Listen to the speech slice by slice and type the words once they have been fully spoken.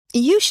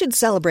You should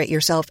celebrate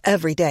yourself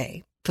every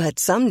day, but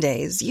some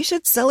days you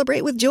should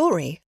celebrate with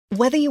jewelry.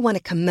 Whether you want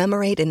to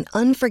commemorate an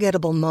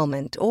unforgettable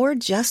moment or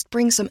just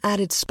bring some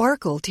added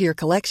sparkle to your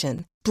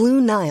collection,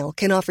 Blue Nile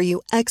can offer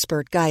you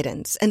expert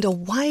guidance and a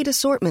wide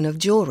assortment of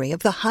jewelry of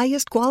the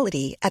highest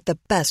quality at the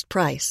best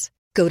price.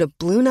 Go to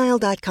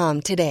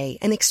BlueNile.com today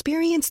and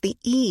experience the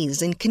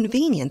ease and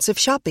convenience of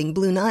shopping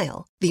Blue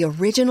Nile, the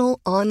original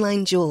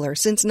online jeweler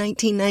since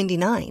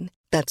 1999.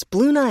 That's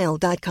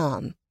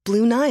BlueNile.com.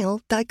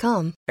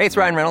 BlueNile.com. Hey, it's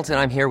Ryan Reynolds, and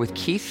I'm here with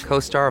Keith,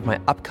 co-star of my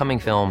upcoming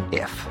film,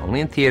 If, only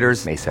in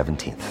theaters May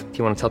 17th. Do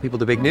you want to tell people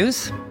the big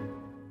news?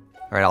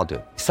 All right, I'll do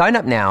it. Sign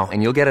up now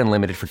and you'll get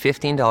unlimited for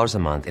 $15 a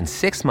month and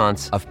 6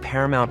 months of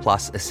Paramount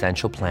Plus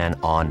Essential Plan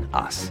on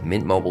us.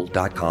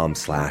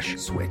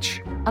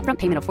 MintMobile.com/switch. Upfront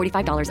payment of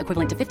 $45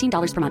 equivalent to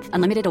 $15 per month.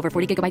 Unlimited over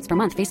 40 gigabytes per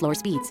month. Face lower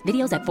speeds.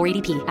 Videos at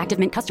 480p. Active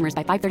Mint customers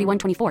by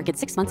 531.24 get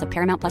 6 months of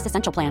Paramount Plus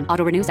Essential Plan.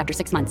 Auto renews after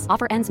 6 months.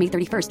 Offer ends May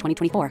 31st,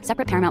 2024.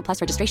 Separate Paramount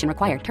Plus registration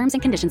required. Terms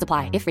and conditions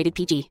apply if rated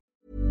PG.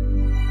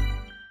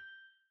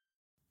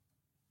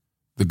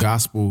 The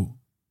Gospel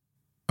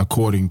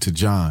according to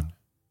John,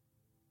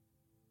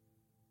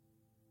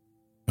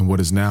 in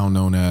what is now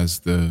known as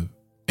the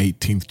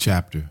 18th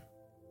chapter,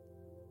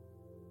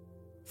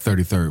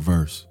 33rd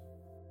verse.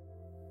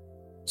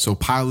 So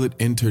Pilate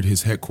entered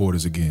his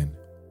headquarters again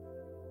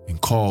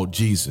and called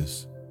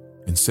Jesus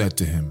and said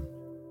to him,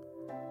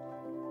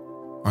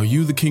 "Are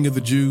you the king of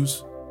the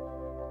Jews?"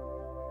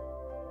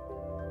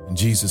 And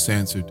Jesus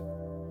answered,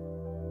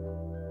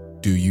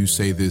 "Do you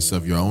say this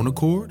of your own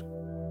accord?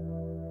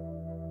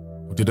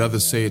 Or did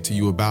others say it to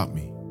you about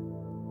me?"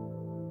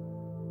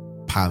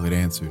 Pilate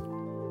answered,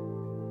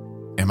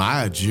 "Am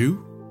I a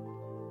Jew?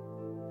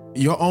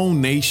 Your own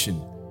nation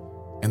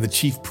and the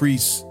chief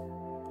priests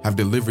have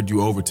delivered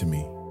you over to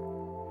me.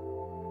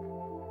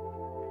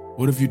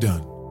 What have you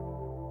done?"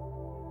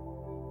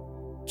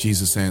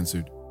 Jesus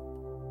answered,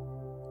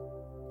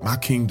 "My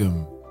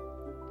kingdom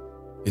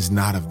is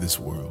not of this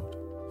world.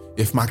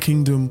 If my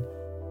kingdom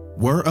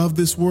were of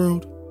this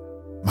world,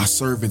 my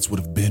servants would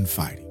have been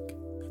fighting,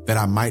 that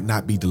I might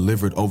not be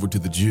delivered over to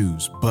the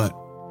Jews. But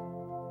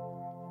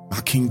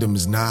my kingdom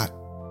is not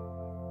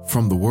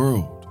from the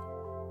world."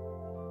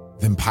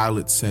 Then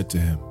Pilate said to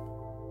him,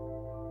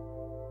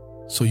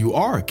 "So you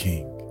are a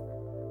king?"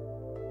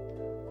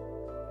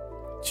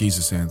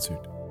 Jesus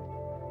answered,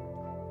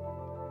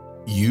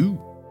 "You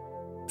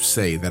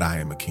say that I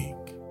am a king.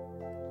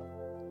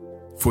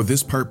 For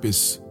this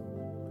purpose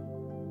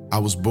I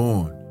was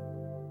born,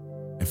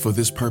 and for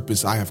this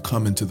purpose I have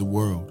come into the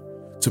world,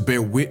 to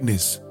bear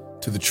witness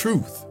to the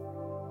truth.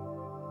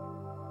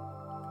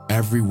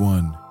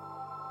 Everyone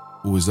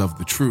who is of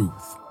the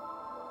truth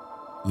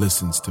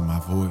listens to my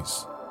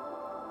voice."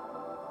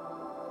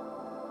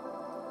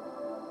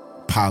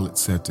 Pilate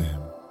said to him,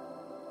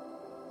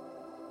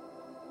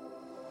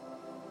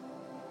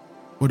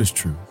 "What is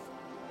truth?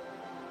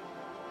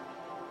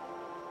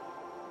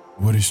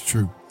 What is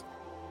truth?"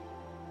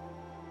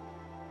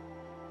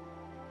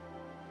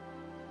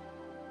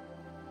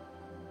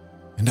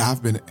 And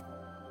I've been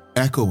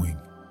echoing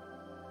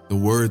the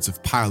words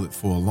of Pilate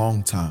for a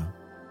long time.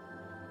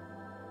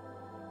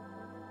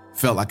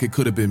 Felt like it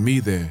could have been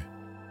me there,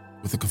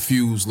 with a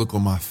confused look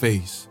on my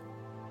face,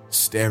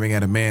 staring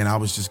at a man I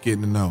was just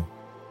getting to know.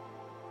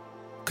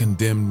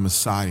 Condemned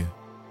Messiah.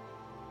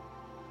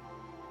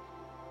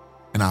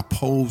 And I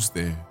posed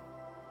there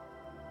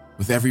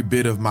with every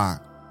bit of my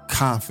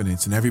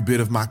confidence and every bit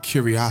of my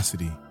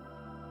curiosity,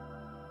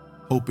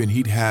 hoping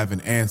he'd have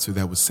an answer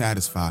that would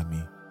satisfy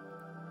me.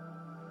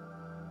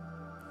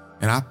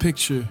 And I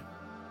picture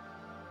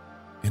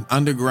an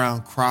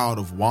underground crowd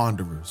of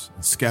wanderers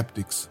and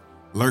skeptics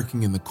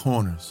lurking in the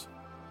corners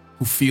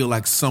who feel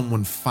like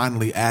someone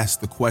finally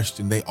asked the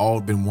question they all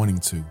been wanting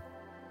to.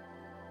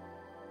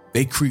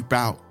 They creep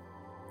out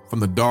from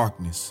the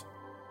darkness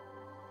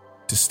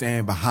to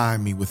stand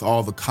behind me with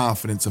all the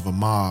confidence of a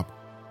mob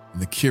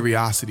and the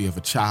curiosity of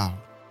a child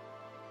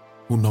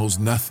who knows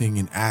nothing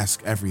and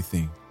asks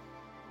everything.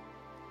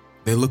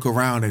 They look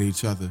around at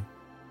each other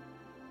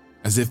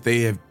as if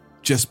they have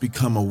just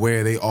become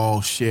aware they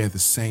all share the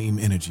same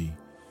energy,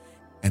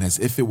 and as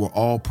if it were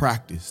all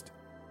practiced.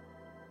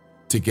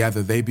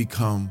 Together they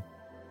become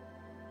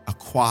a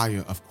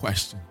choir of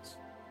questions.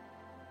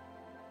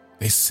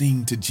 They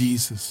sing to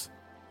Jesus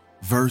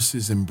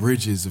verses and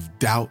bridges of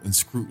doubt and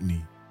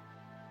scrutiny.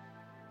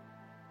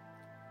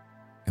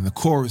 And the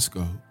chorus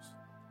goes,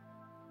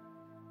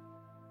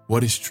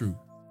 "What is truth?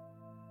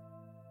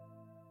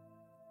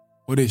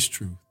 What is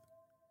truth?"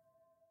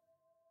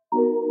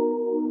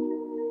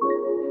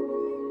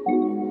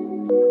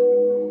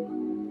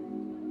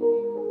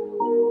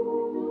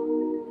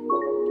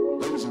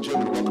 Ladies and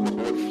gentlemen, welcome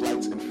aboard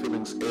Flights and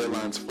Feelings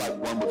Airlines Flight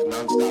 1 with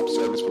nonstop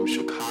service from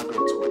Chicago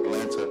to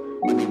Atlanta.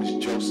 My name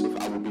is Joseph.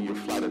 I will be your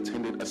flight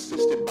attendant,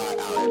 assisted by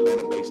our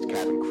Atlanta-based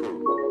cabin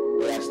crew.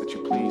 We ask that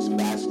you please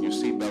fasten your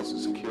seatbelts and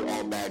secure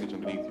all baggage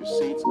underneath your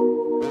seats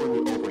or in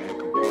your overhead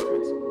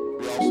compartments.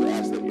 We also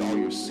ask that all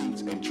your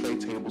seats and tray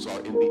tables are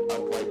in the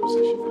upright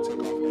position for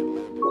takeoff and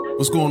landing.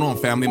 What's going on,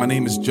 family? My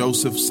name is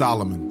Joseph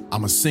Solomon.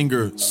 I'm a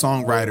singer,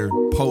 songwriter,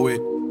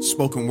 poet,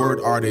 spoken word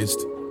artist,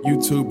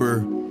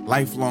 YouTuber,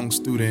 lifelong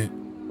student,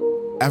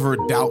 ever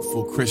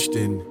doubtful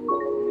Christian,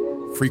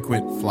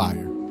 frequent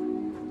flyer.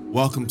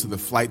 Welcome to the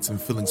Flights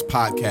and Feelings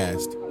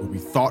podcast, where we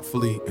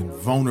thoughtfully and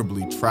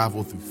vulnerably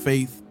travel through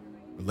faith,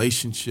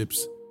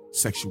 relationships,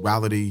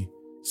 sexuality,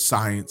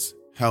 science,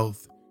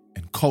 health,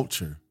 and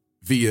culture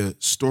via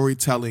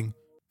storytelling,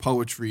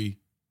 poetry,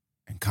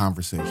 and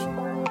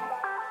conversation.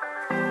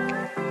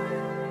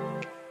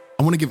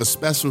 I want to give a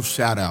special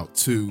shout out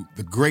to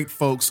the great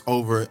folks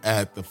over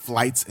at the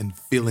Flights and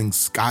Feelings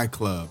Sky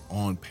Club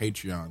on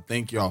Patreon.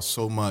 Thank y'all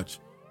so much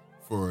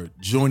for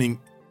joining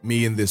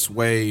me in this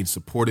way and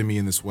supporting me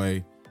in this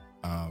way,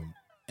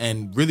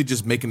 and really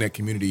just making that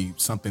community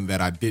something that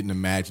I didn't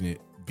imagine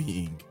it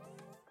being.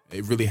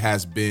 It really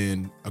has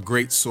been a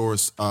great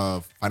source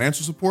of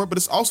financial support, but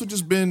it's also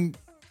just been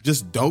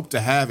dope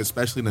to have,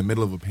 especially in the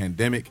middle of a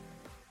pandemic,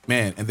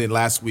 man. And then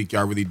last week,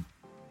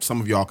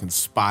 some of y'all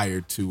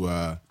conspired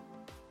to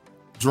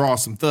draw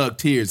some thug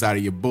tears out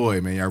of your boy,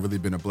 man. Y'all really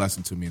been a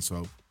blessing to me, and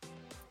so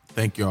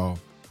thank y'all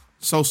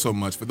so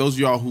much. For those of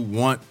y'all who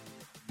want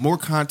more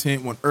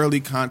content, want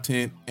early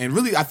content, and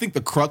really, I think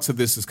the crux of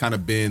this has kind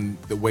of been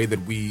the way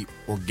that we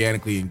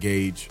organically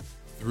engage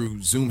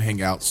through Zoom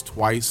Hangouts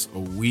twice a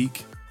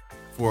week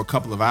for a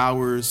couple of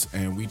hours,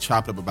 and we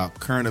chopped up about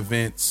current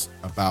events,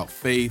 about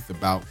faith,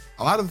 about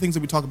a lot of the things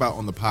that we talk about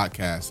on the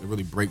podcast that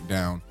really break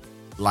down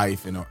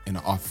life in an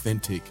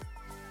authentic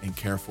and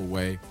careful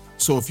way.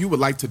 So if you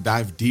would like to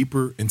dive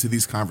deeper into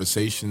these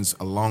conversations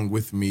along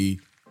with me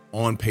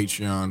on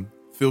Patreon,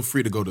 feel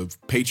free to go to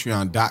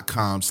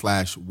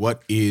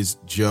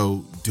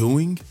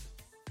patreon.com/whatisjoedoing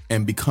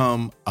and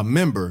become a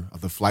member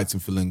of the Flights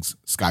and Feelings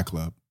Sky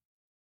Club.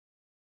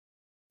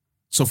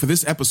 So for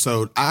this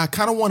episode, I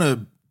kind of want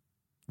to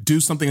do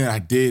something that I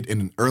did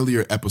in an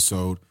earlier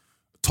episode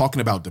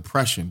talking about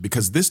depression,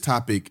 because this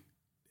topic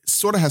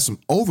sort of has some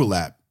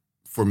overlap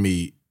for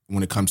me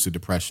when it comes to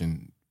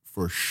depression,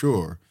 for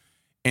sure.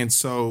 And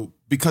so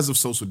because of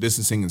social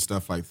distancing and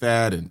stuff like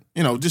that, and,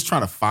 just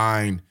trying to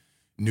find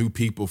new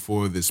people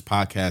for this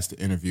podcast to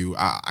interview,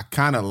 I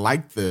kind of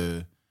like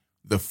the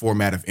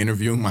format of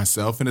interviewing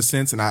myself in a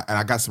sense. And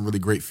I got some really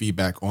great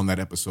feedback on that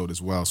episode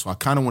as well. So I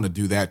kind of want to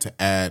do that to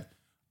add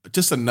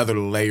just another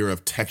layer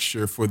of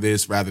texture for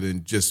this rather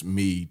than just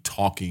me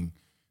talking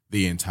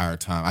the entire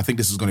time. I think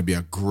this is going to be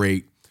a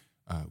great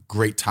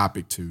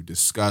topic to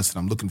discuss. And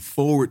I'm looking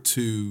forward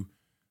to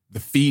the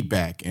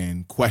feedback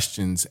and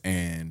questions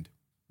and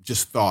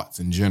just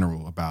thoughts in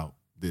general about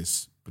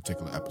this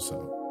particular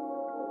episode.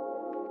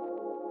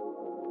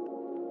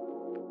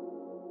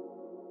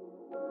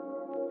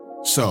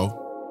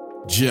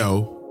 So,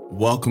 Joe,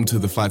 welcome to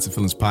the Flights and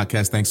Feelings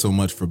podcast. Thanks so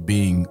much for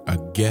being a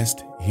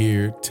guest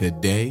here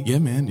today. Yeah,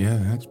 man.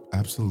 Yeah,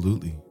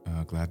 absolutely.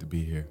 Glad to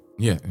be here.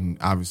 Yeah, and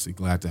obviously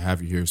glad to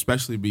have you here,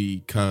 especially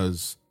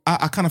because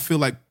I kind of feel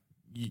like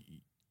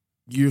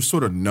you're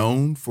sort of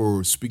known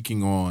for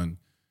speaking on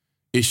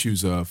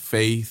issues of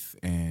faith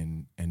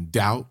and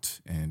doubt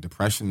and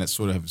depression that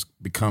sort of has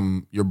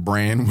become your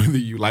brand, whether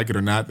you like it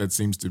or not. That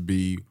seems to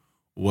be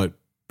what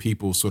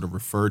people sort of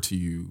refer to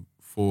you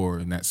for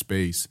in that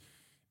space.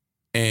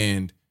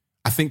 And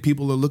I think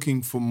people are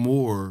looking for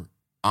more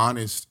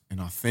honest and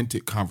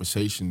authentic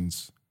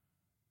conversations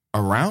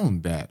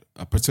around that,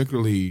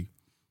 particularly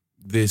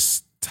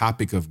this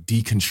topic of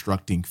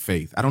deconstructing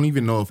faith. I don't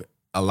even know if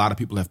a lot of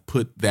people have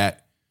put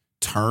that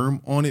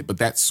term on it, but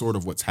that's sort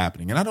of what's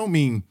happening. And I don't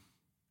mean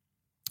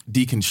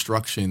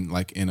deconstruction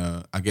like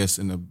I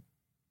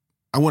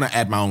want to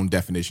add my own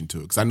definition to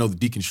it, because I know the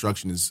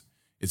deconstruction is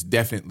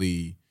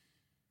definitely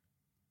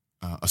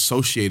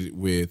associated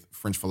with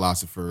French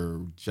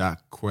philosopher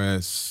Jacques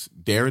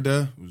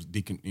Derrida, who's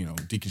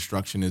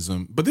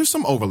deconstructionism, but there's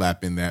some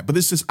overlap in that. But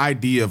it's this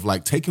idea of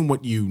like taking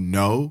what you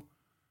know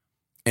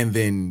and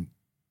then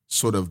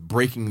sort of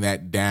breaking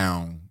that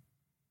down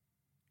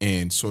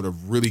and sort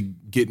of really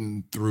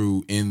getting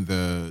through in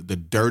the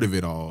dirt of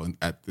it all and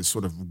at the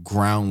sort of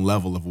ground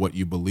level of what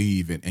you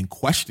believe and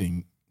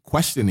questioning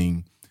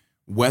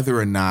whether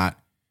or not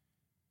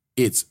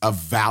it's a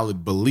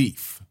valid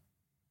belief.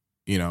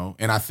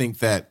 And I think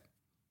that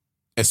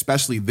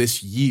especially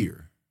this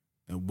year,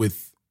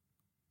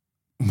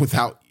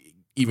 without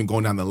even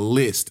going down the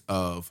list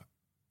of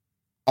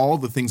all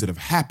the things that have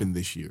happened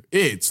this year,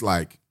 it's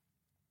like,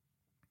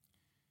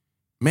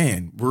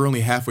 man, we're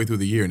only halfway through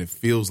the year and it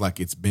feels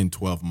like it's been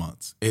 12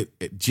 months.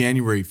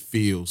 January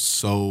feels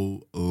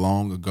so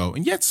long ago,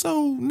 and yet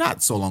so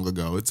not so long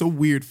ago. It's a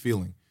weird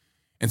feeling.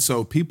 And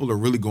so people are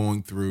really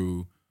going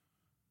through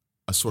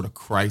a sort of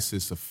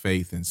crisis of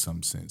faith in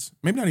some sense.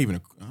 Maybe not even,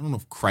 I don't know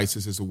if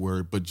crisis is a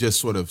word, but just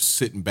sort of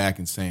sitting back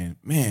and saying,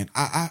 man,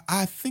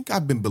 I think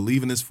I've been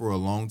believing this for a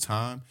long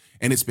time.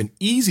 And it's been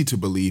easy to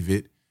believe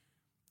it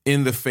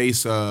in the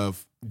face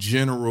of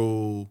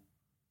general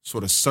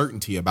sort of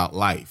certainty about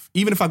life.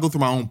 Even if I go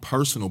through my own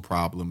personal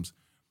problems,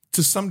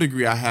 to some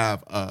degree, I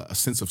have a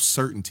sense of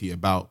certainty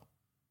about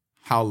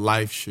how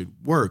life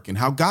should work and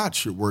how God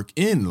should work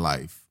in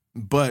life.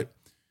 But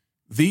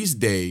these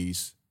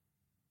days,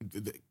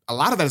 a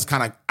lot of that is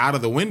kind of out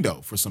of the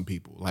window for some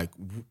people. Like,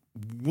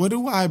 what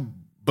do I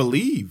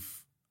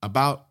believe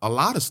about a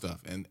lot of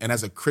stuff? And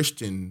as a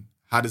Christian,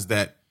 how does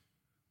my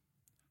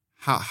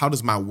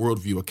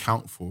worldview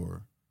account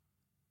for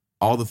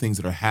all the things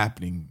that are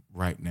happening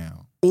right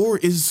now? Or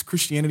is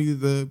Christianity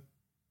the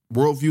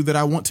worldview that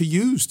I want to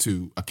use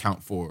to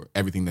account for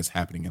everything that's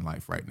happening in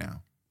life right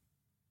now?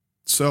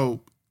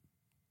 So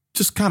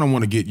just kind of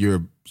want to get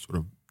your sort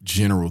of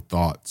general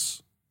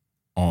thoughts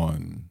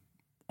on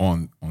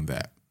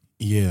that.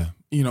 Yeah.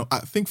 You know, I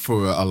think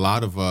for a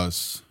lot of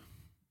us,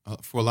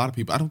 for a lot of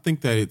people, I don't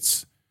think that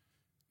it's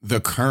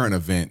the current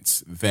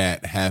events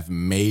that have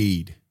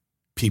made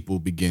people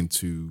begin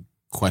to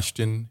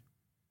question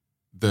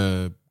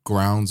the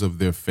grounds of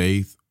their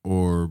faith,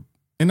 and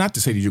not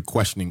to say that you're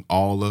questioning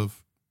all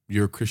of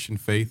your Christian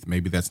faith.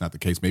 Maybe that's not the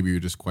case. Maybe you're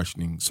just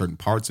questioning certain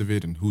parts of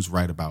it and who's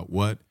right about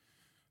what.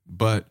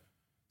 But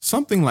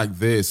something like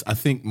this, I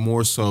think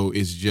more so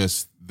is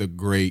just the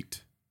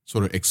great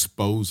sort of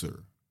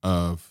exposer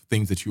of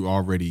things that you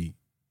already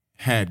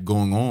had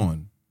going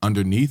on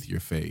underneath your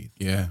faith.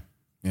 Yeah.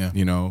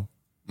 You know,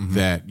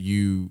 that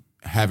you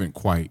haven't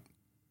quite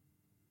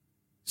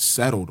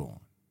settled on,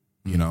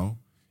 you know?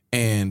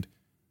 And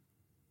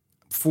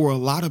for a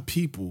lot of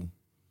people,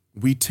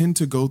 we tend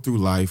to go through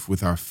life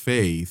with our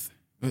faith.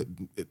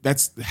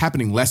 That's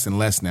happening less and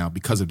less now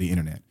because of the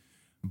internet.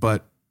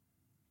 But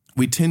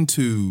we tend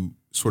to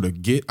sort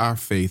of get our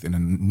faith in a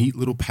neat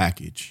little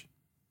package.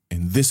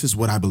 And this is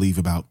what I believe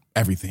about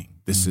everything.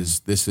 This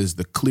is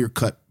the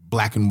clear-cut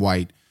black and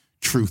white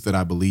truth that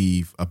I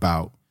believe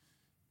about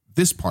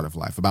this part of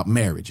life, about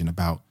marriage and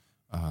about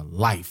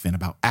life and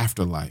about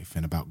afterlife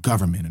and about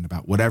government and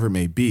about whatever it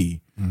may be.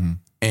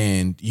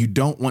 And you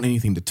don't want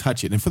anything to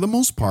touch it. And for the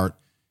most part,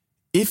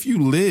 if you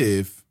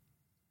live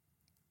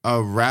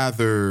a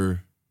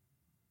rather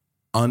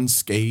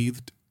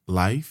unscathed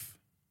life,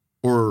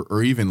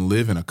 or even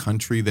live in a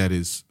country that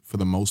is, for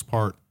the most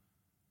part,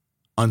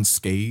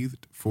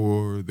 unscathed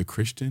for the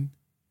Christian,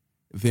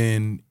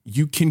 then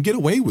you can get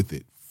away with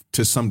it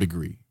to some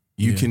degree.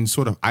 You can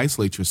sort of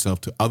isolate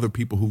yourself to other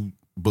people who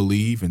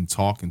believe and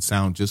talk and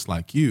sound just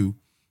like you,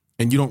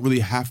 and you don't really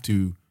have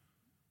to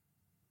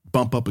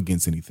bump up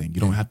against anything.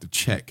 You don't have to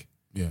check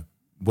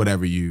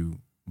whatever you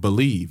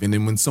believe. And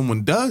then when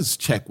someone does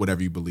check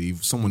whatever you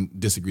believe, someone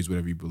disagrees with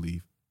whatever you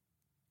believe,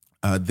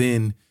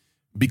 then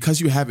because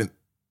you haven't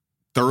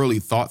thoroughly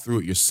thought through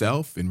it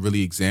yourself and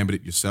really examined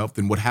it yourself,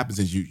 then what happens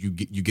is you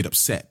get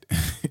upset,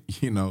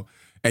 you know,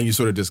 and you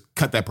sort of just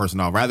cut that person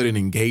off rather than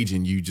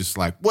engaging. You just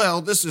like,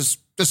 well, this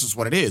is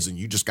what it is, and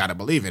you just got to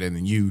believe it. And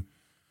then you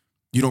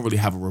don't really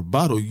have a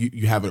rebuttal.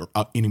 You have an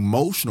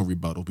emotional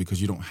rebuttal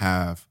because you don't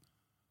have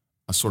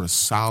a sort of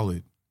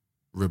solid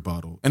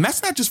rebuttal. And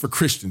that's not just for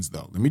Christians,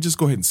 though. Let me just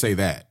go ahead and say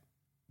that.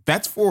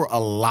 That's for a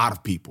lot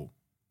of people.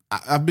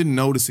 I've been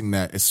noticing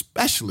that,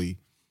 especially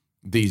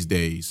these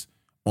days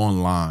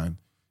online.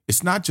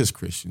 It's not just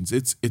Christians.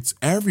 It's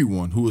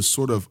everyone who has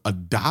sort of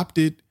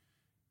adopted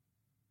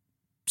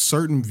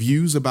certain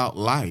views about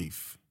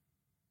life,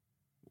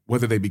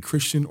 whether they be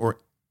Christian or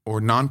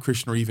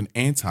non-Christian or even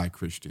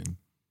anti-Christian.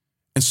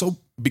 And so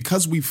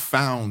because we've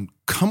found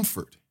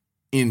comfort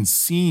in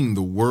seeing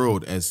the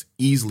world as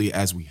easily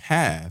as we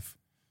have,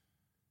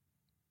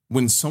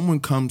 when someone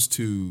comes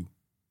to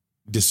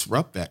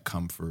disrupt that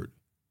comfort,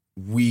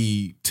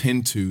 we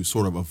tend to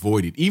sort of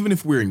avoid it. Even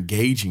if we're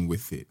engaging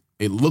with it,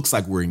 it looks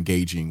like we're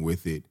engaging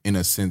with it in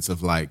a sense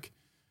of like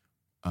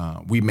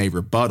we may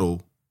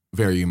rebuttal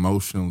very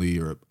emotionally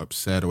or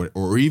upset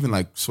or even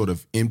like sort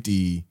of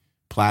empty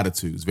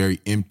platitudes, very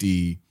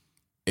empty,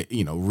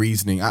 you know,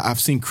 reasoning. I've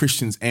seen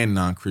Christians and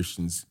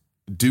non-Christians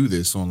do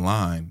this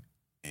online,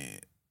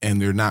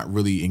 and they're not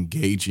really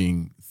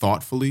engaging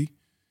thoughtfully.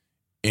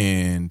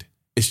 And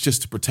it's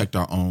just to protect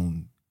our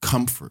own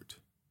comfort.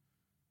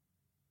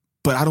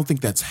 But I don't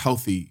think that's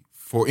healthy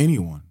for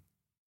anyone.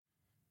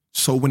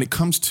 So when it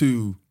comes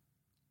to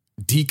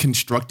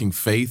deconstructing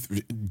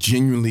faith,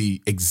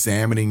 genuinely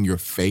examining your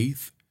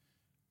faith,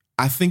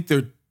 I think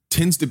there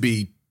tends to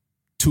be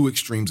two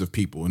extremes of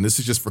people. And this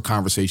is just for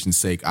conversation's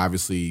sake.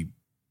 Obviously,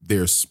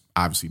 there's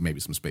maybe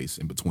some space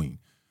in between.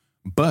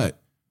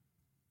 But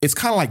it's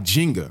kind of like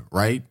Jenga,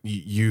 right?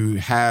 You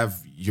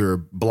have your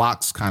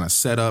blocks kind of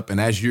set up,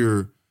 and as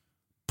you're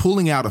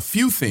pulling out a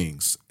few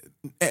things,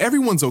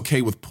 everyone's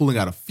okay with pulling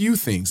out a few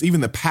things. Even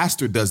the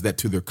pastor does that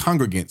to their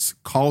congregants,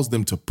 calls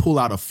them to pull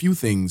out a few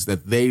things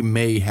that they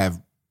may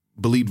have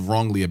believed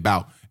wrongly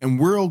about. And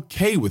we're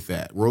okay with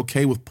that. We're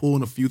okay with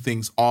pulling a few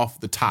things off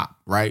the top,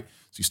 right?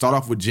 So you start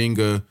off with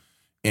Jenga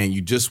and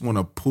you just want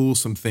to pull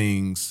some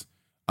things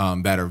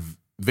that are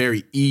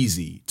very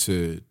easy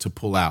to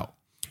pull out.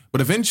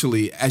 But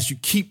eventually, as you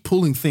keep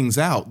pulling things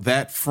out,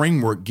 that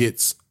framework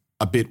gets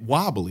a bit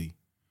wobbly,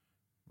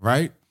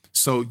 right?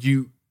 So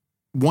you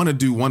want to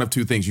do one of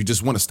two things. You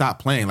just want to stop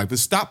playing. Like,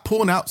 just stop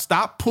pulling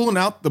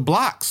out the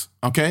blocks.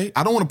 Okay.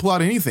 I don't want to pull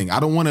out anything. I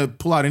don't want to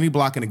pull out any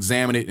block and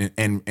examine it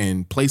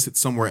and place it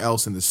somewhere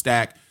else in the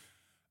stack.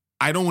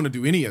 I don't want to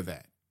do any of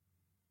that.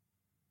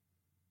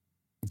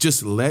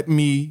 Just let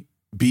me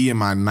be in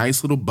my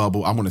nice little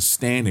bubble. I want to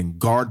stand and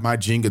guard my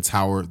Jenga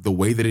tower the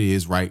way that it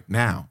is right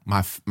now.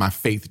 My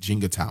faith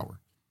Jenga tower.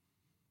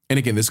 And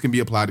again, this can be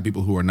applied to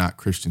people who are not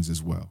Christians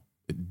as well.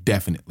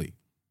 Definitely.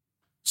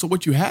 So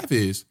what you have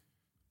is,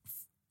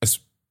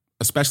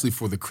 especially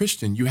for the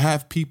Christian, you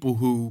have people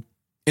who,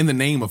 in the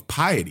name of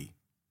piety,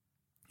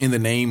 in the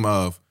name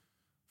of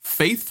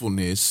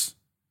faithfulness,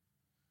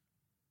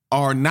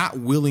 are not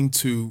willing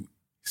to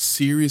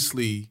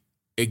seriously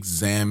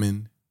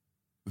examine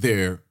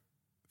their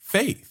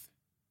faith.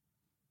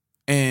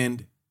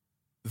 And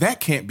that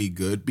can't be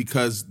good,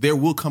 because there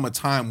will come a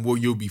time where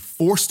you'll be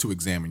forced to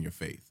examine your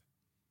faith.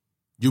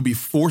 You'll be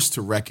forced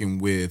to reckon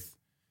with,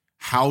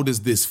 how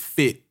does this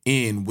fit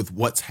in with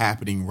what's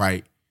happening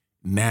right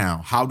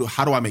now? How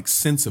do I make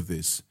sense of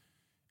this?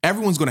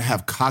 Everyone's going to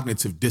have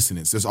cognitive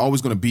dissonance. There's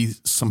always going to be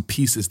some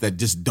pieces that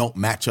just don't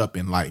match up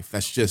in life.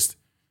 That's just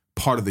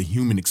part of the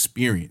human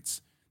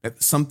experience,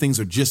 that some things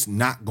are just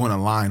not going to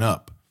line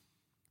up.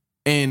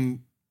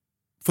 And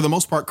for the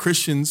most part,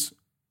 Christians,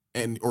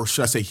 or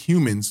should I say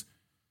humans,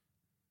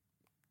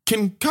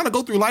 can kind of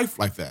go through life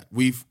like that.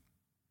 We've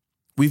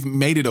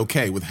made it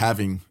okay with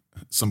having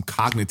some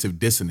cognitive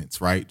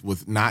dissonance, right?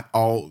 With not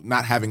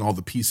having all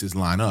the pieces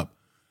line up.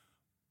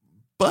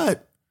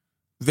 But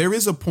there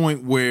is a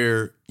point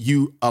where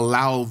you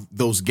allow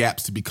those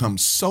gaps to become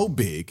so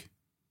big,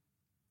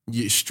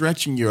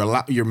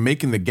 you're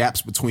making the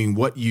gaps between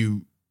what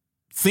you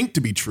think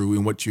to be true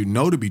and what you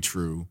know to be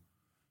true.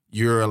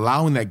 You're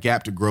allowing that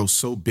gap to grow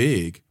so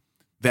big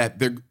that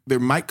there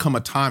might come a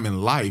time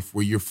in life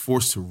where you're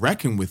forced to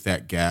reckon with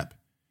that gap.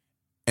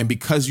 And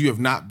because you have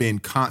not been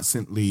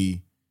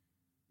constantly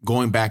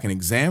going back and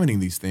examining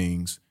these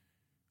things,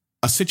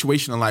 a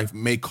situation in life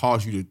may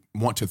cause you to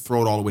want to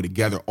throw it all the way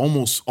together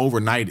almost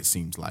overnight, it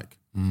seems like.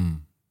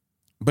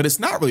 But it's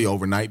not really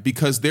overnight,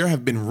 because there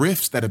have been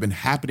rifts that have been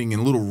happening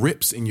and little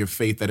rips in your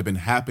faith that have been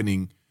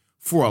happening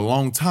for a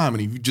long time,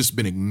 and you've just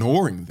been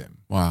ignoring them.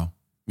 Wow.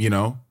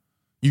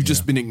 You've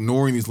just been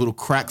ignoring these little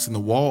cracks in the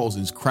walls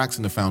and these cracks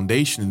in the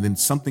foundation, and then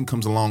something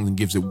comes along and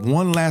gives it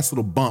one last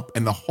little bump,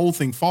 and the whole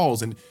thing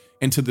falls. And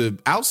to the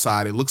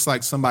outside, it looks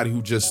like somebody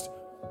who just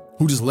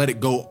let it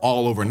go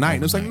all overnight.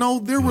 And it's like, no,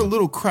 there were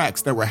little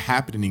cracks that were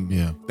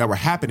happening,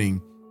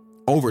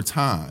 over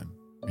time.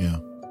 Yeah.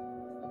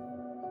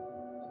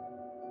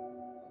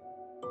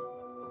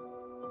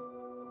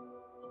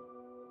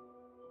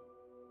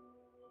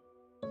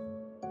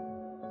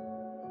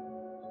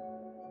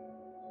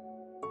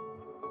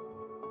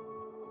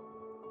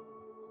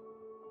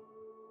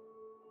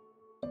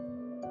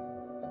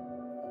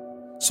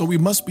 So we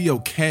must be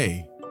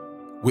okay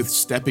with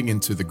stepping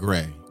into the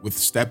gray, with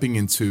stepping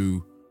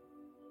into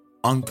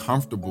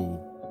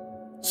uncomfortable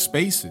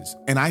spaces.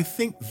 And I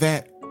think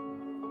that,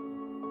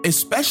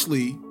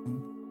 especially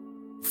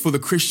for the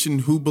Christian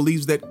who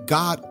believes that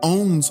God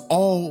owns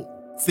all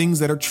things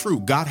that are true,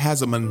 God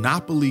has a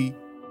monopoly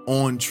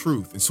on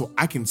truth. And so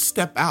I can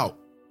step out.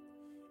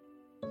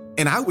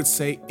 And I would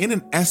say, in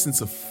an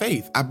essence of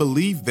faith, I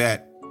believe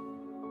that,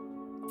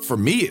 for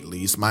me at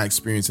least, my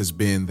experience has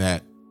been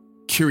that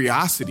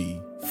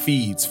curiosity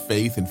feeds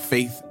faith and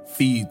faith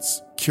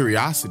feeds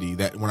curiosity.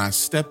 That when I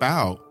step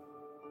out,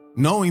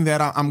 knowing that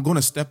I'm going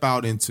to step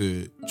out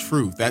into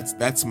truth,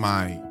 that's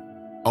my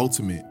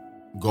ultimate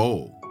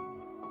goal.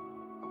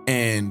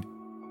 And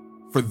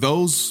for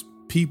those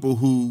people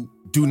who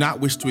do not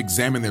wish to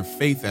examine their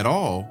faith at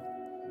all,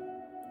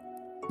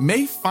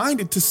 may find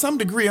it to some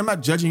degree, I'm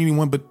not judging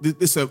anyone, but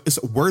it's a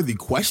worthy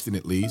question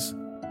at least,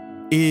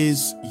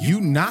 is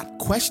you not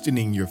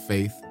questioning your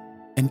faith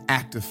an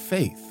act of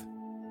faith?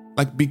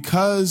 Like,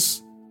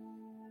 because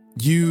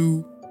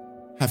you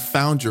have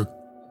found your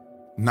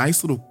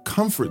nice little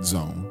comfort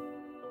zone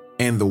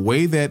and the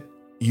way that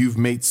you've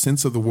made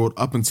sense of the world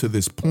up until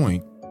this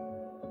point,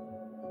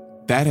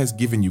 that has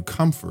given you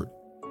comfort.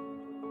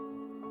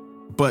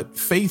 But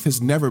faith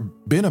has never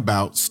been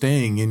about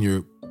staying in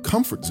your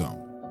comfort zone.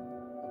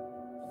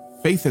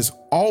 Faith has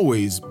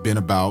always been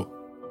about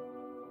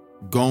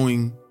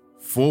going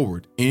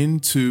forward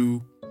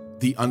into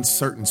the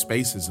uncertain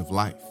spaces of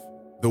life,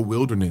 the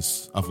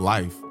wilderness of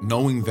life,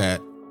 knowing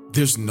that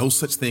there's no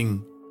such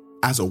thing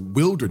as a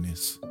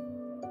wilderness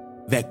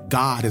that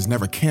God has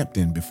never camped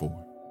in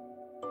before,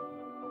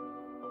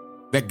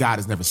 that God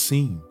has never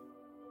seen.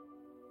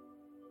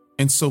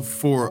 And so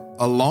for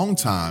a long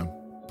time,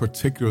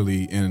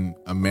 particularly in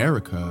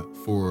America,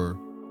 for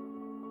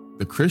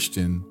the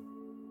Christian,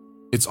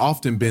 it's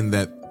often been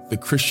that the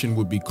Christian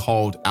would be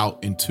called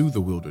out into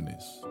the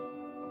wilderness.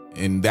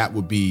 And that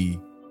would be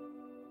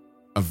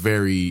a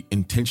very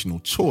intentional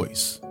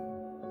choice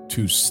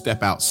to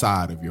step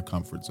outside of your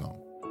comfort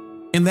zone.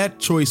 And that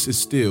choice is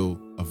still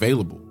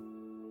available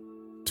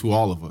to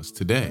all of us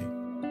today.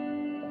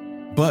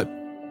 But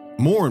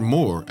more and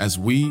more, as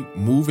we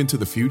move into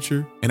the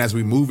future and as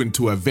we move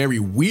into a very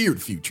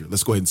weird future,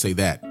 let's go ahead and say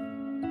that.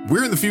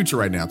 We're in the future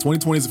right now.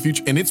 2020 is the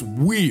future, and it's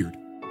weird.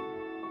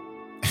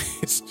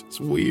 It's just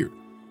weird.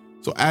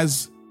 So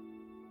as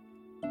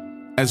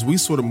we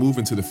sort of move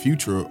into the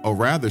future, or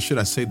rather, should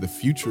I say the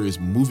future is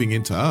moving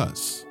into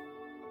us,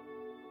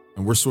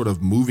 and we're sort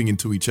of moving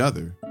into each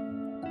other,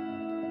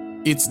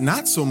 it's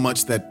not so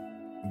much that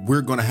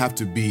we're going to have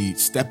to be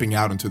stepping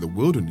out into the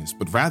wilderness,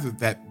 but rather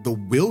that the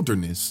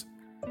wilderness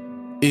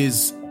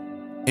is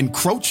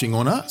encroaching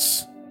on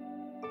us.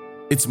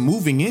 It's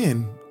moving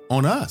in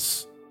on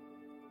us.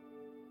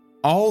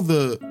 All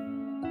the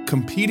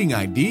competing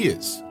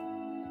ideas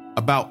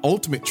about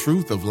ultimate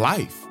truth of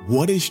life.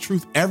 What is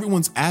truth?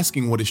 Everyone's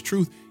asking what is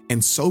truth,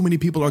 and so many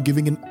people are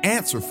giving an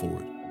answer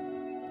for it.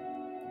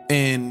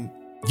 And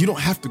you don't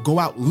have to go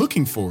out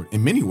looking for it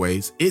in many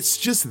ways. It's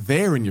just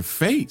there in your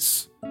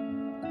face.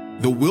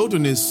 The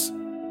wilderness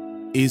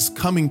is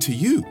coming to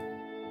you.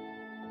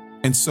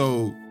 And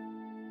so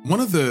one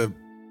of the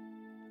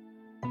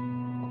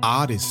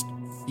oddest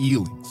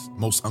feelings,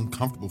 most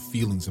uncomfortable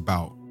feelings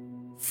about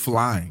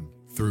flying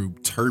through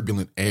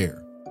turbulent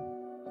air,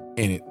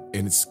 and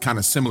it's kind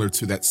of similar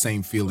to that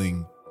same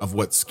feeling of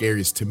what's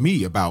scariest to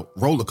me about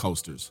roller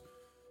coasters,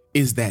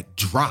 is that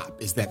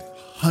drop, is that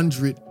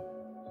 100,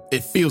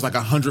 it feels like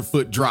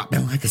 100-foot drop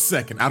in like a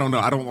second. I don't know.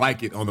 I don't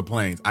like it on the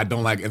planes. I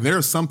don't like it. And there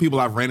are some people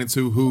I've ran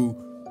into who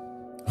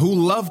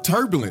love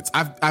turbulence.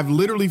 I've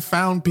literally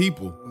found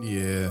people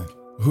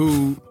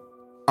who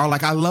are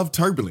like, I love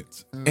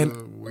turbulence.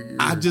 And weird.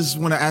 I just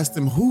want to ask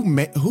them, who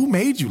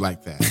made you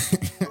like that?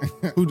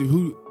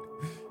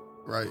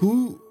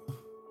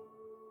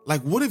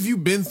 Like, what have you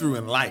been through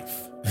in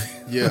life?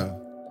 Yeah.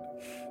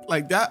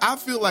 Like that. I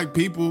feel like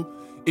people,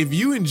 if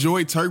you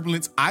enjoy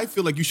turbulence, I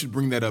feel like you should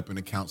bring that up in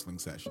a counseling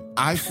session.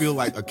 I feel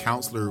like a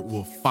counselor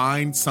will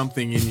find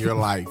something in your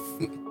life.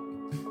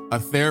 A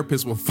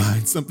therapist will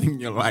find something in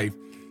your life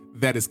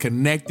that is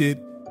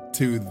connected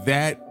to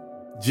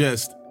that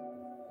just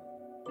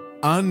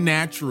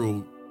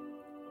unnatural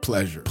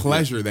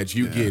pleasure that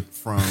you get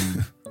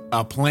from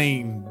a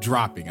plane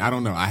dropping. I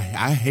don't know. I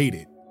hate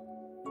it.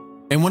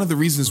 And one of the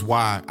reasons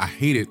why I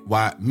hate it,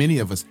 why many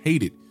of us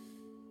hate it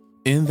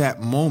in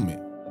that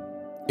moment,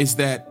 is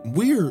that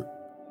we're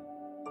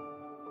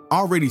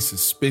already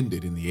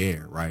suspended in the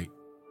air, right?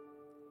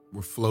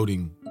 We're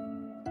floating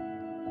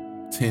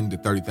 10 to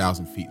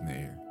 30,000 feet in the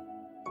air.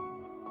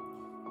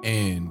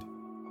 And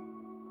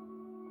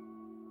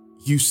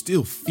you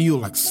still feel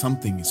like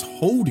something is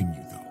holding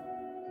you, though.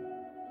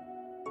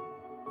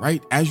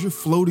 Right? As you're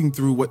floating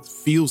through what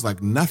feels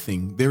like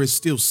nothing, there is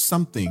still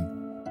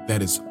something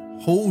that is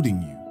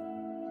holding you.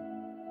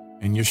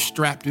 And you're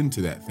strapped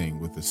into that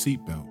thing with a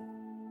seatbelt.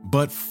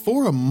 But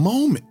for a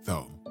moment,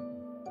 though,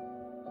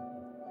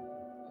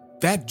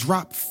 that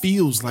drop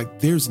feels like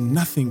there's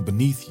nothing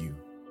beneath you.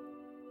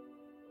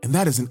 And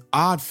that is an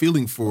odd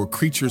feeling for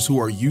creatures who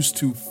are used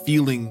to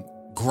feeling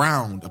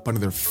ground up under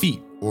their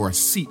feet or a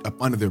seat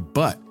up under their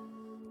butt.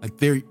 Like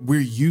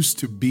we're used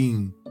to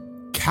being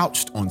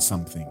couched on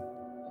something,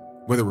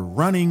 whether we're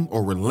running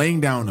or we're laying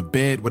down in a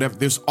bed, whatever.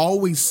 There's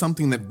always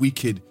something that we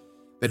could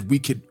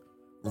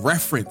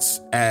reference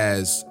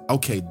as,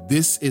 okay,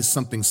 this is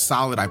something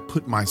solid I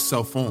put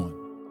myself on.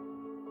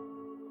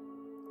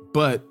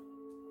 But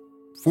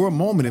for a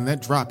moment in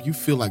that drop, you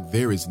feel like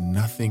there is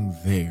nothing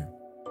there.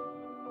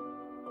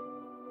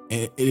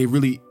 And it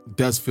really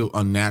does feel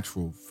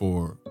unnatural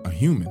for a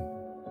human.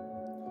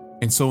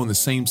 And so in the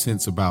same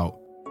sense about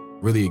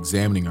really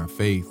examining our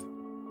faith,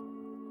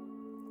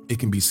 it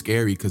can be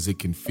scary because it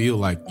can feel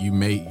like you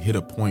may hit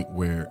a point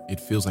where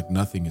it feels like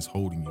nothing is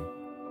holding you.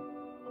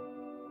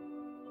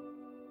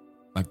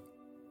 Like,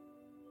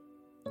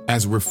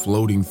 as we're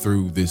floating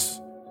through this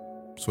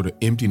sort of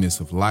emptiness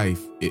of life,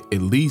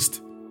 at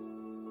least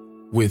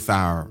with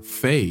our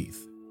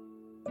faith,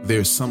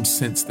 there's some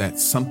sense that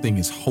something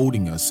is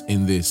holding us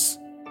in this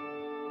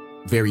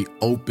very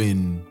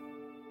open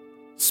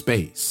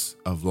space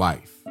of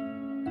life,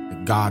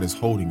 that God is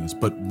holding us.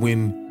 But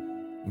when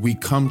we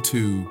come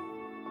to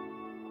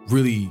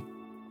really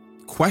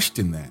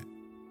question that,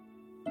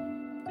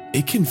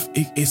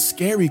 it's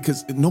scary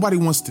because nobody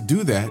wants to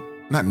do that.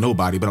 Not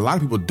nobody, but a lot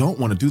of people don't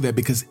want to do that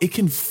because it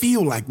can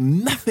feel like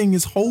nothing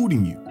is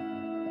holding you,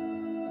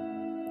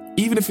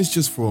 even if it's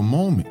just for a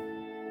moment.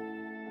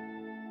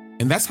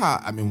 And that's how,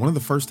 one of the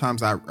first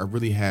times I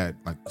really had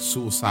like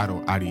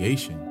suicidal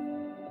ideation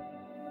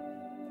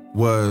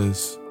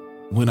was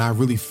when I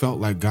really felt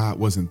like God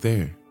wasn't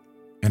there.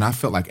 And I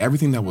felt like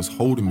everything that was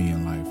holding me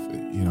in life,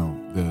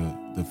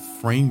 the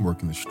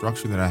framework and the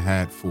structure that I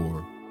had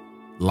for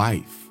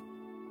life,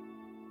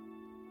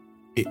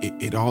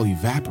 it all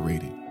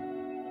evaporated.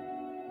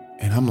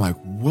 And I'm like,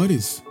 what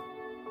is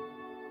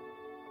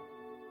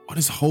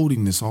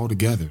holding this all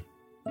together?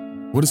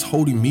 What is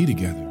holding me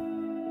together?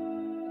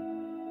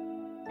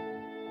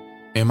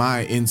 Am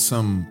I in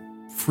some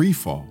free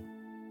fall?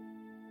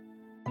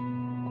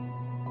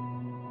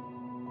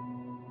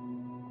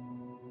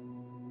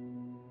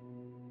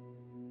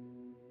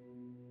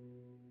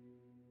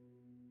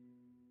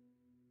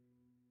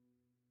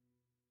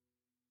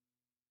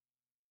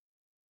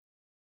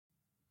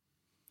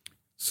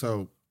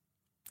 So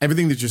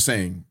everything that you're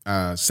saying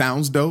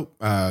sounds dope,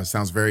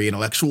 sounds very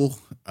intellectual,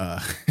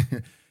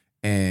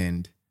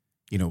 and,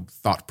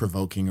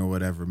 thought-provoking or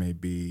whatever it may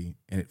be.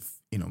 And it,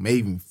 may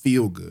even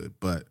feel good.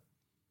 But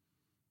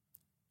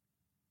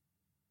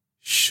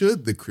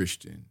should the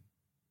Christian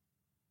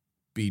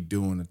be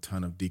doing a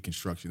ton of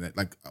deconstruction? That,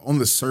 like, on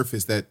the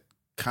surface, that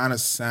kind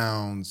of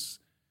sounds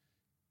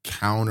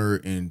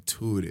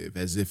counterintuitive,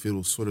 as if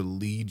it'll sort of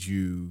lead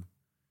you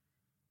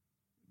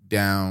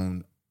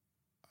down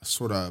a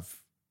sort of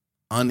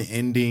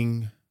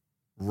unending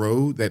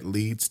road that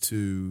leads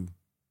to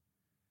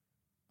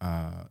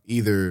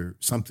either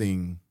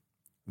something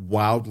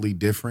wildly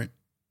different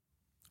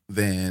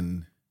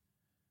than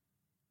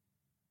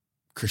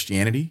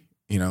Christianity,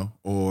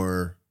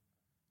 or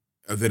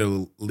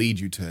that'll lead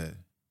you to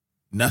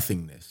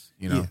nothingness,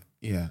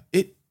 Yeah.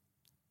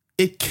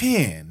 It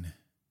can.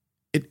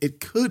 It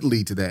could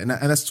lead to that. And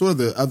that's sort of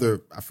the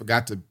other, I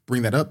forgot to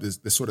bring that up, is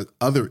the sort of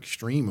other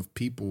extreme of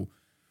people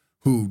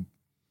who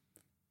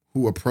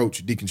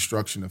approach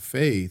deconstruction of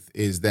faith,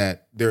 is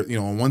that there,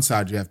 on one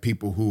side you have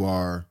people who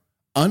are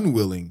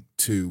unwilling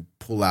to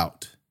pull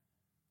out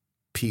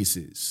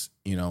pieces,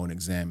 and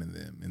examine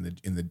them in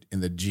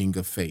the Jenga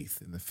of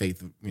faith, in the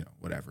faith of,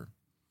 whatever,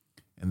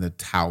 in the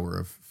tower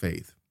of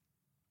faith.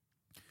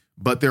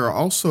 But there are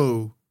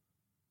also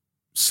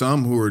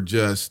some who are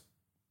just,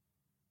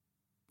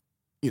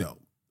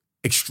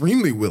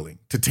 extremely willing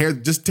to tear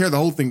the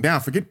whole thing down.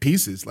 Forget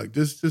pieces. Like,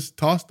 just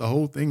toss the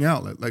whole thing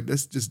out. Like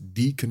let's just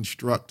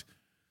deconstruct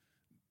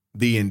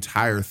the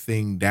entire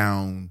thing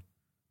down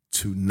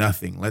to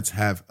nothing. Let's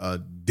have a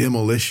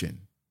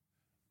demolition.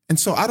 And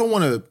so I don't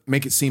want to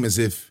make it seem as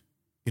if,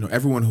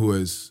 everyone who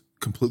has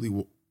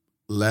completely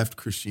left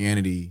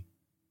Christianity,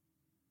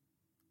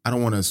 I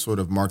don't want to sort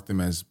of mark them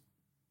as,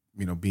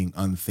 being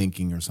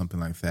unthinking or something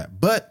like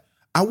that. But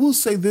I will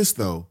say this,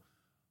 though.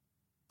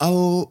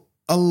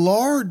 A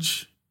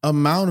large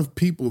amount of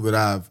people that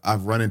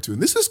I've run into,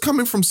 and this is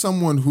coming from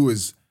someone who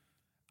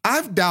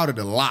I've doubted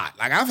a lot.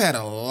 Like, I've had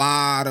a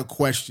lot of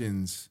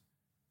questions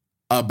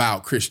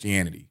about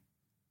Christianity.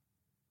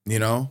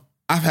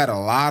 I've had a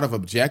lot of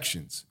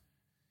objections.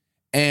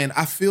 And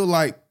I feel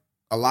like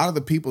a lot of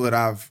the people that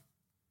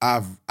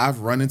I've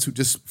run into,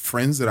 just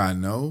friends that I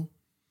know,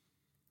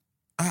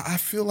 I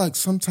feel like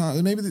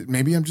sometimes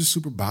maybe I'm just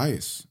super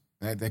biased.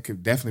 That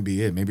could definitely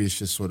be it. Maybe it's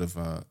just sort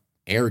of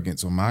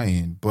arrogance on my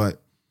end,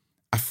 but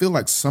I feel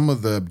like a lot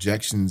of the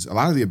objections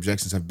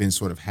have been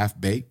sort of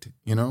half-baked,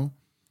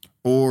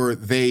 or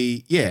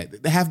they're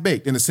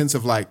half-baked in the sense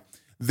of, like,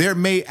 there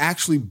may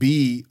actually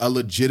be a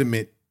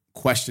legitimate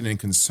question and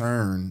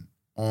concern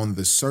on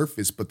the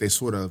surface, but they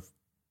sort of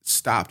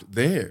stopped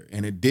there,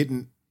 and it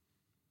didn't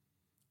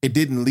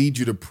lead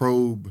you to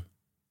probe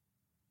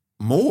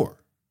more.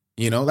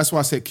 That's why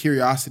I said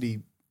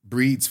curiosity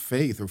breeds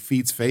faith or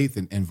feeds faith,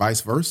 and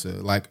vice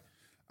versa. Like,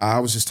 I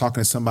was just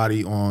talking to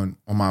somebody on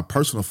my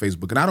personal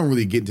Facebook, and I don't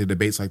really get into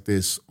debates like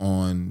this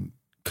on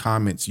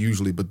comments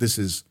usually, but this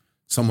is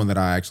someone that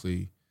I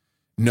actually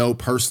know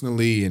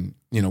personally. And,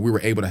 we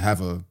were able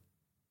to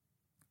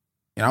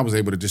I was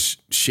able to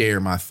just share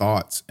my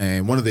thoughts.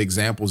 And one of the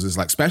examples is,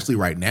 like, especially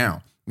right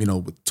now,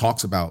 with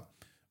talks about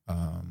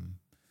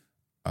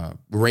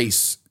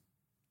race.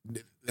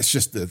 That's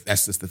just the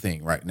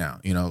thing right now,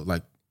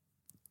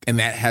 and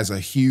that has a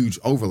huge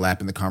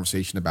overlap in the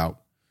conversation about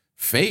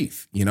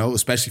faith,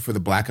 especially for the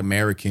Black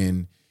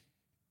American,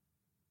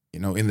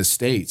 in the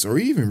States, or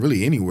even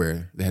really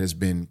anywhere that has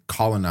been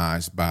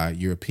colonized by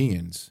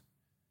Europeans,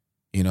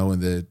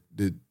 and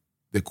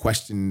the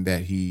question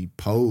that he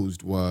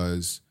posed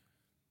was,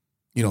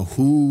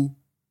 who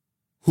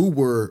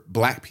were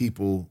Black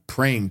people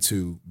praying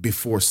to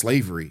before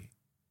slavery?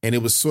 And it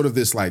was sort of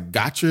this, like,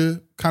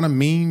 gotcha kind of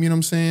meme, you know what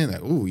I'm saying?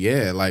 Like, oh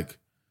yeah, like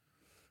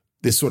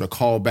this sort of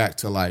call back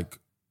to, like,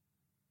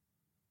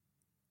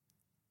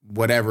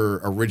 whatever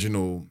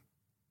original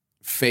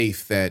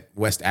faith that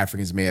West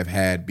Africans may have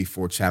had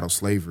before chattel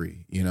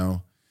slavery,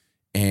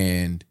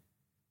 and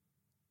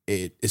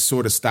it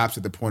sort of stops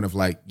at the point of,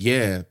 like,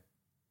 yeah,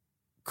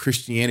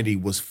 Christianity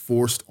was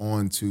forced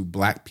onto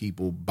Black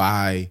people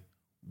by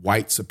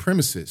white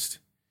supremacists.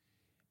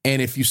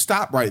 And if you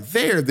stop right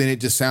there, then it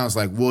just sounds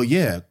like, well,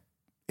 yeah,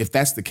 if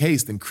that's the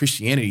case, then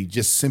Christianity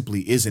just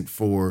simply isn't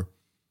for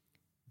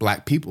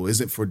Black people,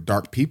 isn't for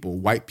dark people.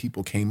 White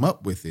people came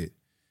up with it.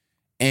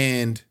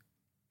 And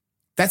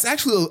that's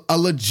actually a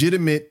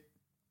legitimate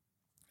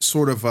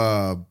sort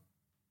of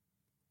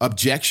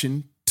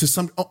objection to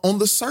some on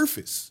the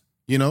surface.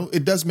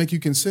 It does make you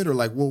consider,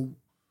 like, well,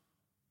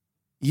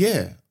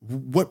 yeah,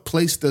 what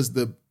place does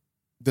the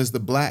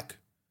Black,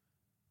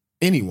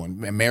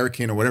 anyone,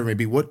 American or whatever it may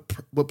be, what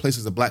place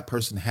does a Black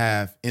person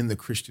have in the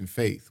Christian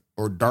faith,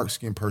 or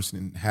dark-skinned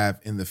person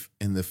have in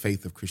the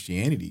faith of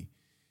Christianity?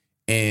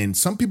 And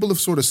some people have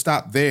sort of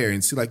stopped there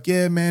and see, like,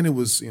 yeah, man, it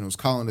was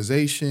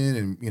colonization,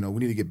 and, we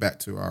need to get back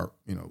to our,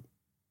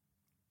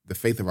 the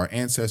faith of our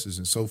ancestors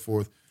and so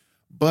forth.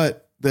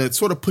 But the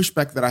sort of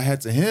pushback that I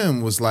had to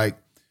him was like,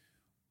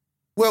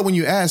 well, when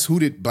you ask who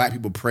did Black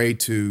people pray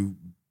to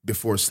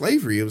before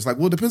slavery, it was like,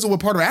 well, it depends on what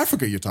part of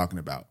Africa you're talking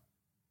about.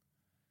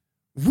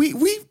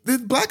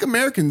 The Black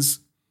Americans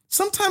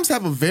sometimes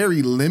have a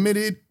very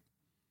limited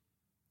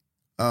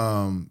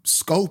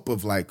scope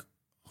of like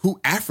who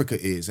Africa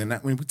is. And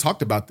when we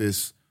talked about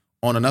this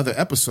on another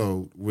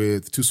episode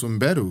with Tusu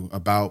Mbedu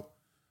about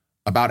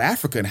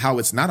Africa and how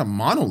it's not a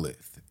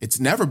monolith. It's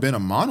never been a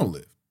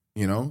monolith.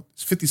 You know,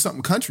 it's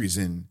 50-something countries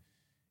in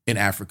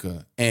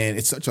Africa, and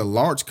it's such a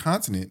large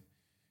continent,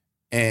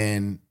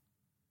 and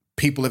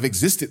people have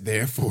existed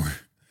there for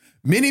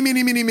many,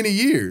 many, many, many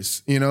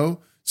years, you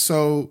know?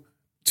 So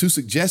to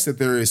suggest that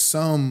there is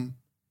some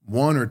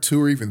one or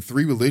two or even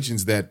three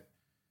religions that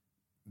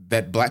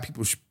Black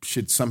people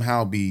should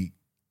somehow be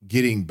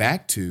getting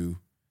back to,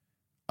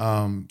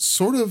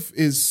 sort of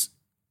is,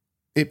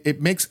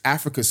 it makes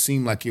Africa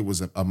seem like it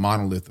was a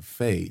monolith of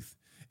faith.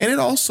 And it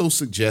also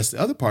suggests, the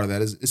other part of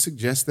that is it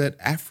suggests that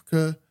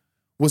Africa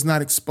was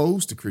not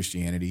exposed to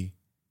Christianity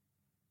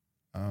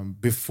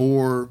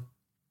before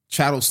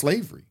chattel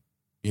slavery,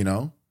 you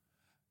know?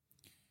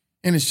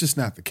 And it's just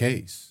not the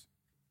case,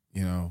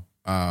 you know?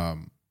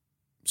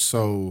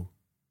 So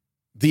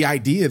the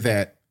idea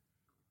that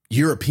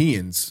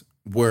Europeans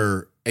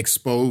were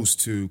exposed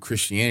to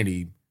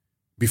Christianity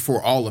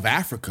before all of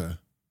Africa,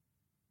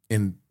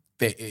 and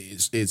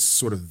it's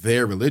sort of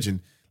their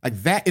religion,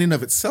 like that in and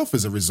of itself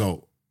is a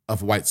result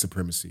of white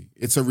supremacy.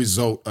 It's a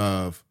result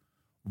of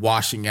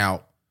washing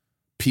out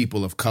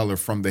people of color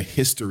from the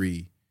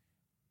history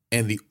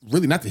and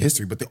really not the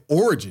history, but the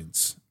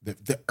origins,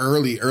 the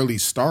early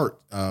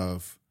start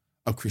of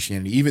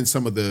Christianity, even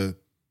some of the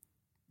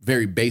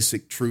very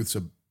basic truths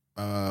of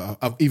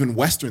even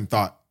Western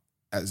thought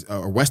as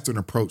a Western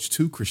approach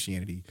to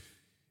Christianity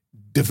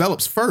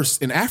develops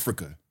first in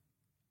Africa.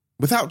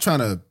 Without trying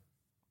to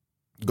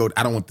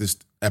I don't want this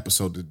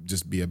episode to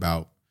just be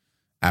about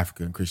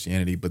Africa and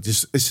Christianity, but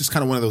it's just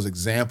kind of one of those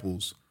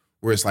examples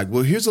where it's like,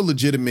 well, here's a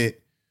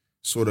legitimate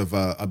sort of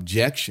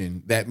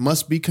objection that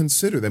must be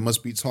considered, that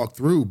must be talked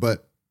through.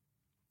 But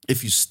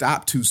if you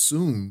stop too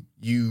soon,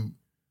 you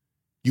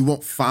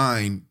won't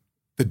find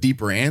the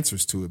deeper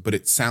answers to it, but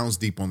it sounds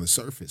deep on the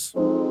surface.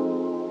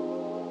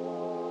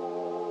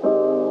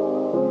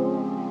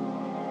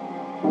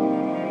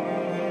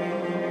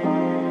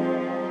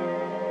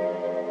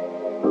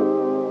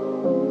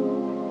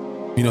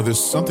 You know,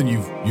 there's something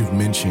you've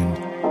mentioned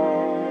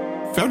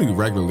fairly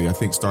regularly, I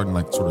think starting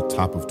like sort of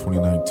top of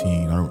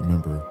 2019, I don't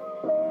remember,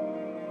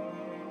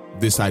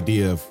 this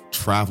idea of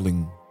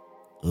traveling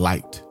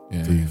light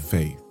through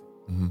faith.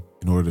 Mm-hmm.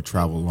 In order to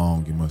travel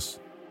long, you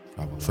must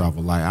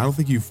travel light. I don't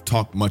think you've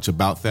talked much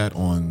about that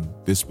on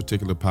this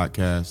particular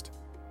podcast.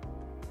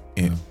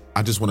 And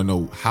I just want to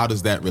know, how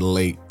does that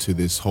relate to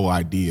this whole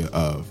idea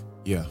of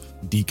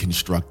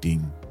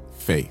deconstructing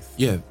faith?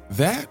 Yeah,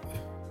 that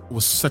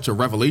was such a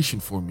revelation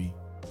for me.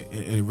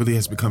 And it really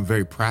has become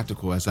very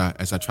practical as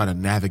I try to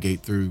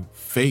navigate through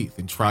faith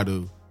and try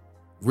to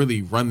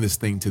really run this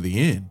thing to the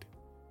end,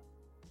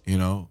 you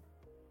know?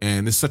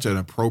 And it's such an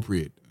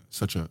appropriate,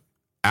 such a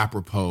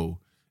apropos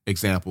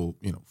example,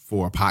 you know,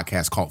 for a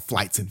podcast called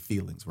Flights and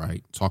Feelings,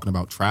 right? Talking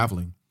about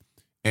traveling.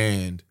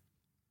 And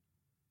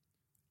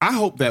I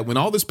hope that when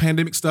all this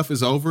pandemic stuff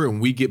is over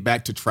and we get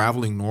back to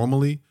traveling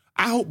normally,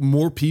 I hope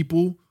more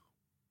people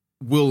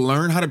will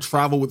learn how to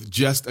travel with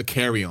just a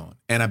carry-on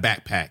and a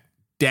backpack.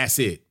 That's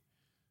it.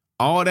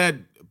 All that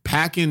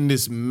packing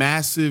this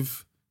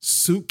massive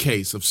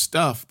suitcase of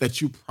stuff that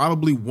you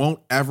probably won't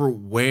ever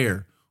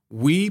wear.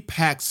 We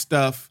pack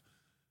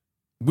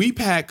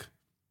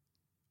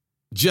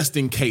just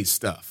in case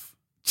stuff.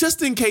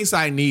 Just in case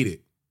I need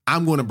it,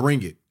 I'm going to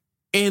bring it.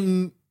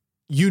 And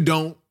you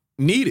don't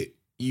need it.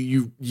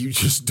 You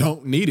just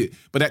don't need it.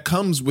 But that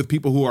comes with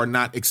people who are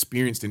not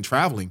experienced in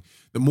traveling.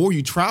 The more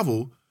you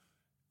travel,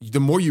 the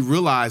more you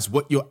realize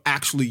what you'll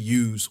actually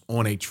use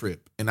on a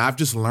trip. And I've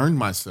just learned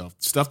myself,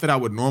 stuff that I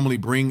would normally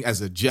bring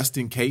as a just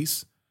in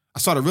case. I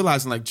started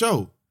realizing, like,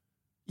 Joe,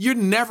 you're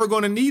never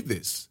going to need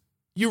this.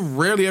 You're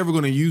rarely ever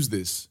going to use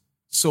this.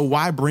 So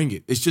why bring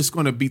it? It's just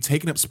going to be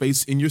taking up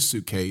space in your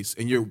suitcase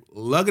and you're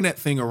lugging that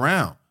thing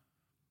around,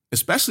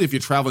 especially if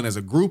you're traveling as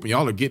a group and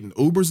y'all are getting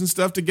Ubers and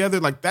stuff together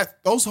like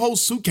that. Those whole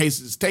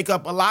suitcases take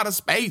up a lot of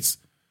space.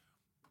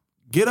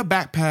 Get a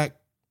backpack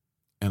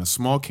and a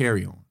small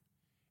carry-on.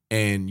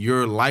 And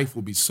your life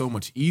will be so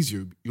much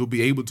easier. You'll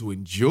be able to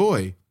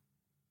enjoy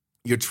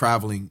your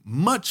traveling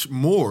much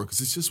more because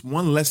it's just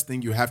one less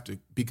thing you have to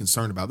be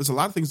concerned about. There's a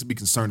lot of things to be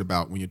concerned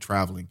about when you're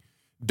traveling.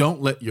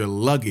 Don't let your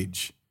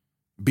luggage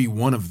be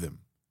one of them.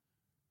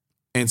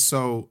 And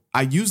so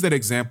I use that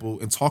example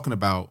in talking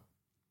about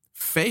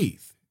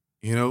faith.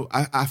 You know,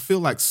 I feel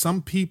like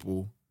some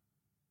people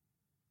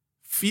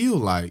feel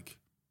like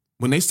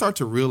when they start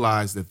to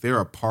realize that there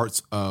are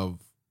parts of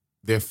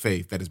their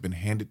faith that has been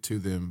handed to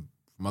them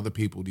from other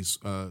people, these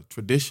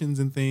traditions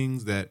and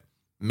things that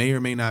may or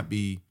may not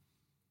be,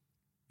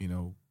 you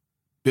know,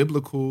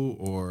 biblical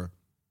or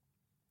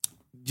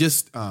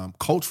just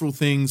cultural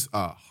things,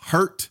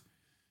 hurt,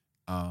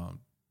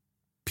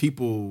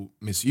 people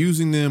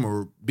misusing them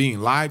or being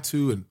lied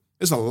to. And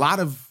there's a lot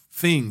of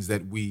things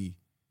that we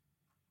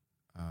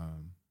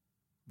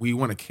we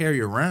want to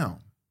carry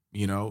around,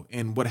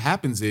 and what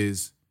happens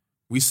is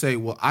we say,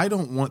 well, I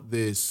don't want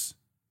this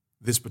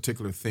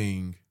particular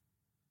thing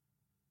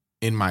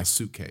in my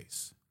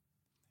suitcase.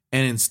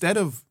 And instead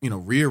of,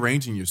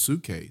 rearranging your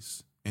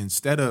suitcase,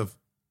 instead of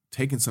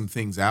taking some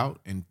things out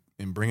and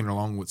bringing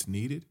along what's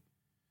needed,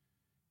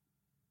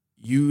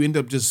 you end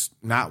up just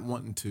not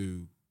wanting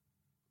to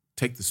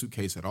take the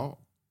suitcase at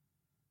all.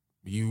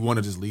 You want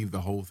to just leave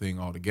the whole thing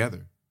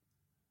altogether.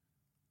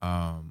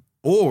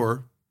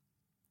 Or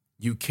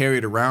you carry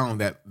it around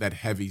that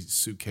heavy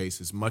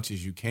suitcase as much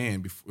as you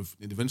can before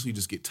eventually you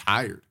just get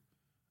tired.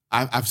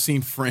 I've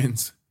seen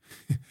friends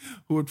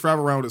who would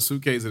travel around with a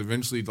suitcase and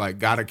eventually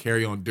got a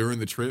carry-on during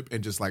the trip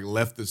and just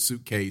left the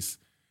suitcase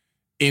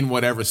in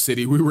whatever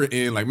city we were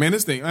in. Man,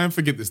 this thing, I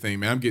forget this thing,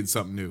 man. I'm getting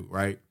something new,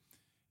 right?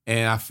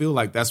 And I feel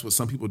like that's what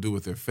some people do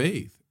with their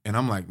faith. And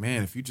I'm like,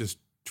 man, if you just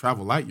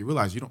travel light, you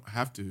realize you don't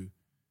have to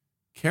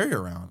carry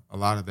around a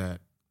lot of that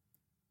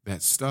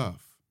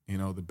stuff.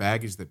 The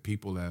baggage that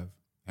people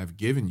have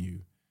given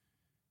you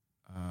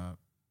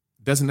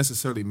doesn't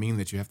necessarily mean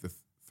that you have to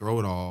throw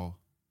it all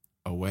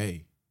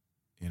away,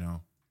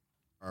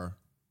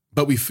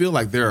 But we feel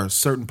like there are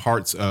certain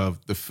parts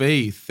of the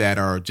faith that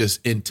are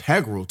just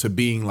integral to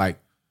being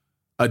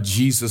a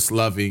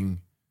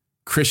Jesus-loving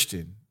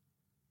Christian.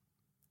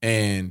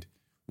 And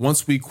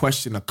once we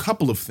question a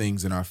couple of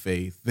things in our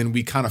faith, then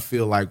we kind of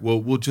feel like, well,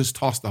 we'll just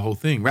toss the whole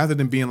thing rather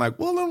than being like,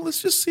 well,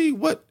 let's just see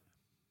what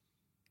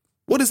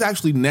is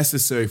actually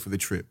necessary for the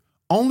trip.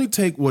 Only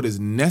take what is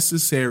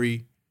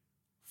necessary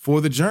for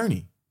the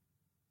journey.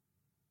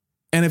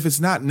 And if it's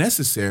not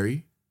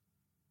necessary,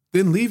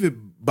 then leave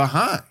it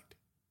behind.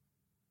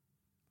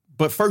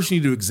 But first you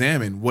need to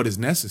examine what is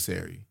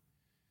necessary.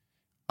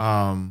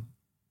 I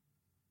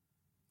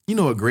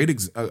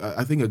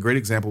think a great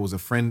example was a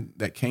friend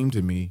that came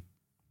to me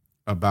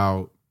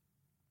about,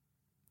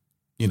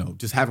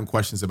 just having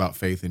questions about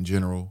faith in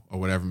general or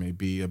whatever it may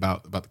be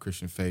about the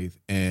Christian faith.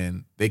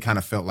 And they kind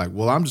of felt like,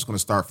 well, I'm just going to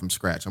start from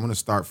scratch. I'm going to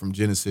start from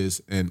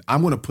Genesis and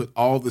I'm going to put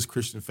all this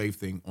Christian faith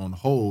thing on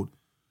hold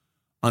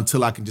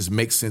until I can just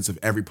make sense of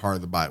every part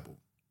of the Bible.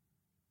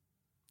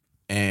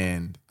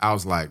 And I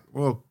was like,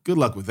 well, good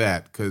luck with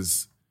that.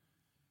 Because,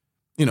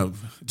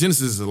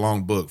 Genesis is a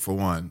long book for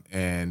one.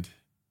 And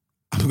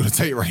I'm going to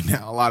tell you right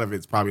now, a lot of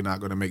it's probably not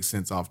going to make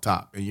sense off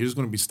top. And you're just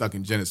going to be stuck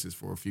in Genesis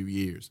for a few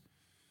years.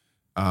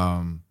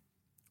 Or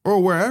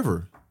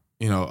wherever,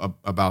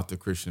 about the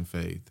Christian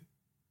faith.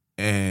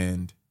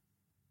 And,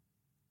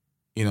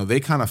 they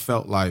kind of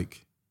felt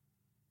like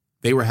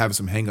they were having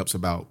some hangups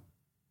about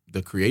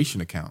the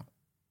creation account.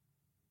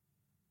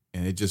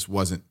 And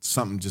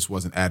something just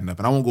wasn't adding up.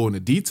 And I won't go into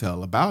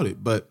detail about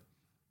it, but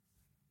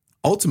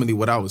ultimately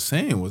what I was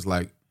saying was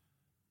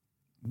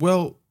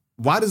well,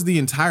 why does the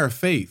entire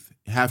faith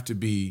have to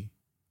be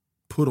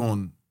put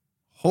on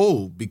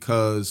hold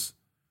because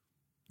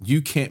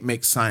you can't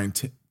make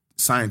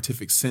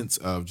scientific sense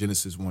of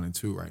Genesis 1 and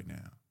 2 right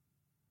now?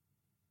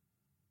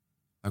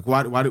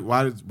 Why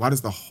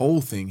does the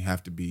whole thing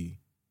have to be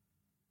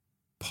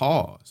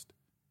paused?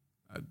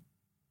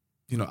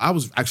 I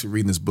was actually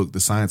reading this book, The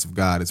Science of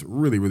God. It's a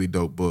really, really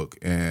dope book.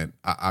 And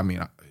I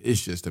mean, it's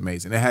just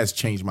amazing. It has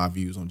changed my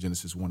views on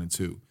Genesis 1 and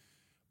 2.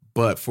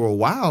 But for a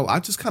while, I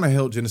just kind of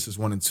held Genesis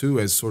 1 and 2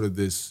 as sort of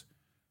this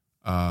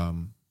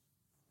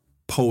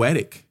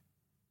poetic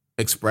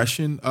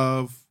expression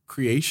of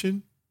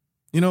creation.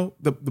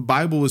 The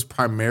Bible is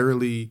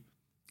primarily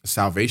a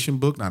salvation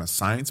book, not a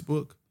science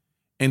book.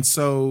 And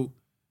so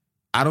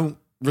I don't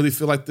really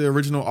feel like the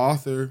original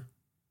author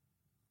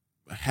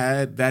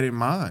had that in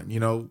mind.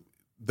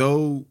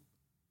 Though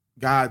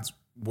God's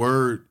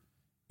word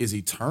is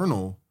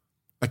eternal,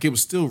 it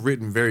was still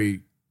written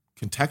very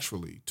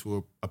contextually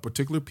to a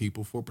particular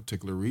people for a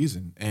particular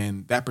reason.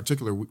 And that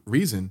particular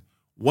reason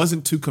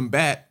wasn't to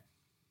combat,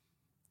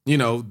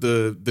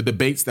 the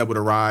debates that would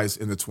arise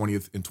in the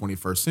 20th and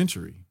 21st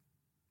century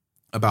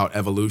about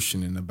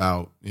evolution and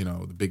about,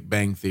 the Big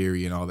Bang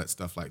Theory and all that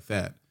stuff like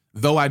that.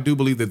 Though I do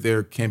believe that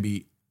there can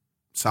be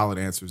solid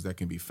answers that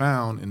can be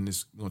found, and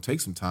it's going to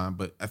take some time.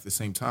 But at the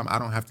same time, I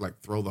don't have to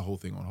throw the whole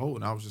thing on hold.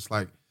 And I was just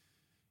like,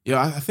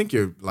 I think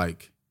you're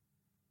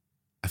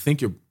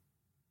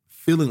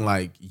feeling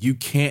like you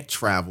can't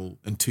travel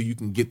until you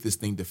can get this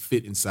thing to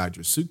fit inside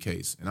your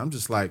suitcase. And I'm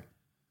just like,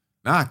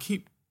 nah,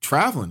 keep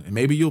traveling, and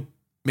maybe you'll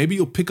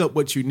pick up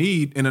what you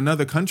need in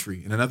another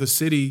country, in another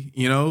city,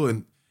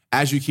 and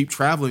as you keep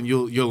traveling,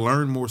 you'll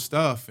learn more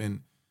stuff,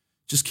 and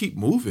just keep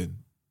moving,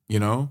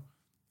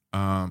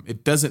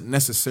 It doesn't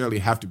necessarily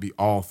have to be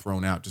all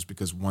thrown out just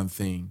because one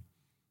thing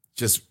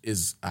just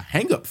is a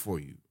hang up for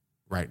you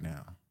right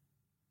now.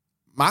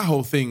 My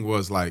whole thing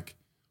was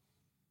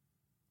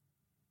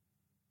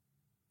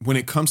when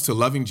it comes to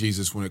loving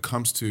Jesus, when it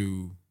comes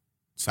to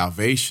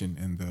salvation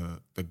and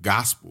the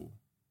gospel,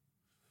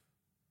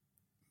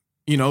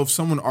 if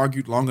someone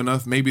argued long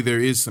enough, maybe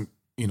there is some,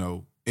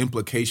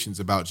 implications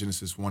about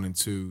Genesis 1 and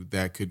 2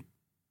 that could,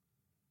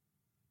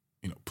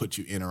 put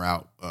you in or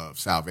out of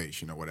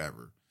salvation or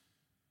whatever.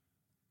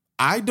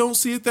 I don't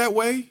see it that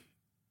way.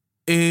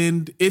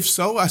 And if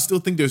so, I still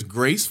think there's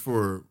grace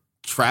for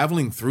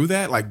traveling through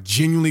that, like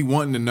genuinely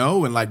wanting to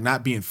know and like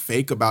not being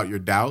fake about your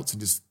doubts and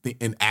just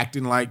and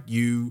acting like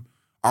you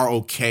are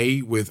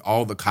okay with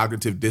all the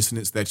cognitive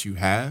dissonance that you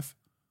have,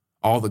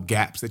 all the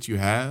gaps that you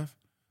have.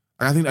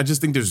 I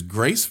just think there's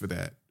grace for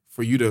that,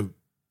 for you to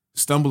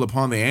stumble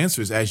upon the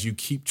answers as you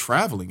keep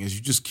traveling, as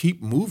you just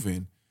keep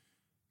moving.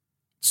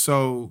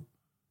 So,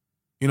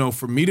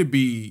 for me to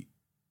be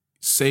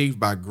saved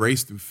by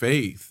grace through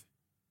faith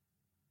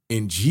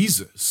in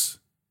Jesus,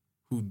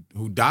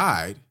 who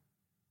died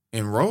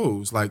and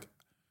rose, like,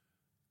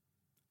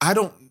 I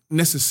don't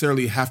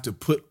necessarily have to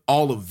put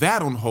all of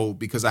that on hold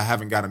because I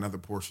haven't got another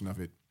portion of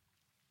it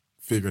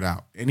figured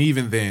out. And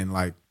even then,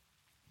 like,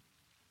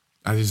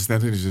 I think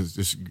there's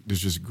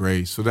just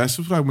grace. So that's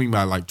what I mean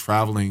by like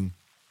traveling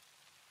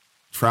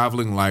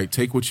light.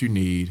 Take what you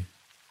need,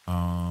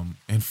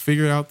 and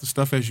figure out the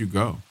stuff as you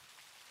go.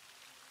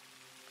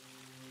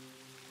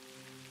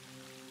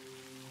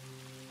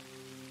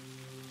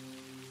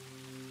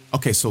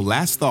 Okay, so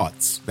last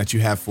thoughts that you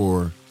have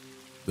for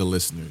the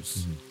listeners.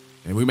 Mm-hmm.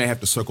 And we may have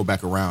to circle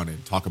back around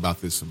and talk about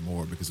this some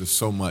more because there's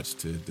so much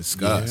to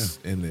discuss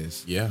in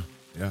this. Yeah.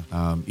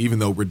 Even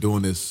though we're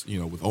doing this,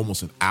 with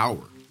almost an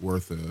hour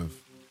worth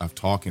of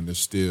talking, there's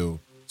still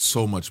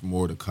so much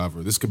more to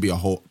cover. This could be a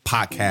whole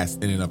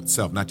podcast in and of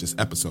itself, not just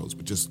episodes,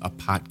 but just a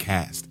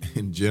podcast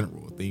in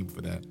general, a theme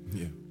for that.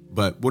 Yeah.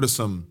 But what are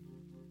some,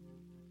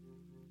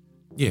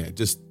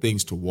 just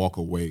things to walk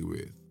away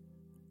with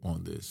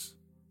on this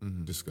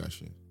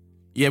discussion?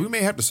 Yeah, we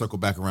may have to circle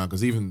back around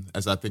because even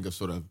as I think of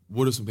sort of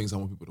what are some things I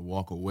want people to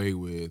walk away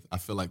with, I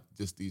feel like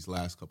just these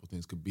last couple of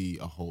things could be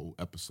a whole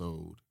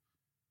episode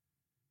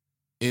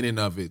in and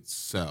of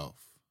itself.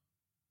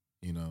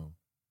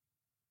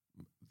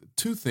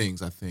 Two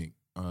things I think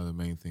are the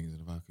main things,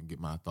 and if I can get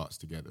my thoughts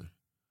together.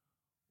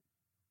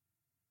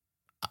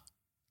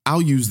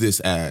 I'll use this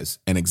as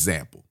an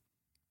example.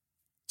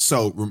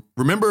 So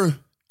remember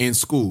in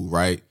school,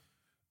 right?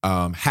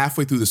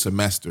 Halfway through the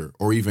semester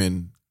or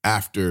even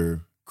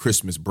after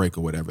Christmas break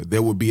or whatever,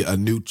 there would be a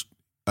new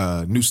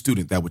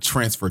student that would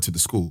transfer to the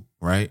school,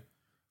 right?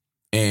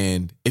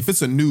 And if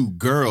it's a new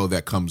girl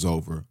that comes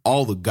over,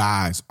 all the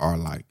guys are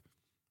like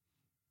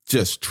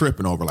just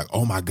tripping over, like,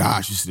 oh my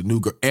gosh, you see the new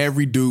girl.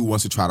 Every dude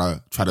wants to try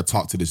to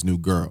talk to this new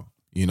girl,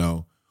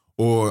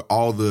 or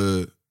all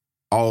the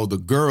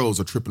girls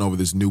are tripping over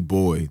this new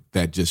boy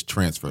that just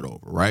transferred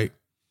over, right?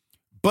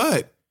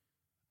 But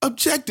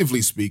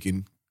objectively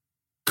speaking,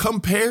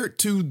 compared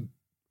to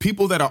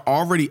people that are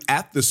already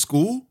at the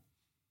school,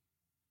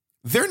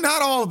 they're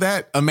not all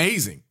that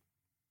amazing.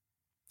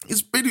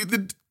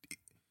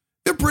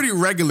 They're pretty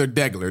regular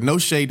degular. No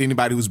shade to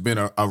anybody who's been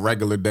a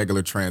regular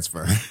degular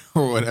transfer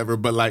or whatever,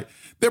 but like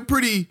they're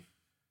pretty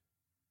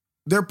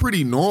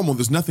normal.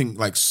 There's nothing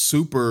like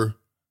super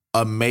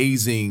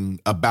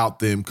amazing about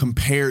them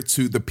compared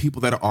to the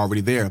people that are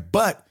already there.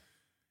 But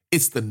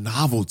it's the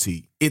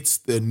novelty. It's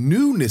the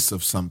newness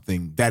of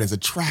something that is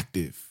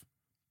attractive,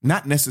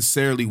 not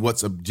necessarily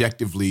what's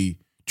objectively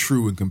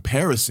true in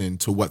comparison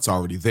to what's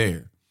already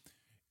there.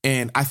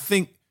 And I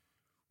think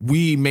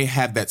we may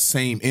have that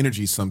same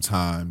energy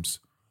sometimes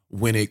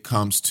when it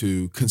comes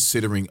to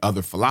considering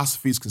other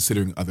philosophies,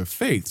 considering other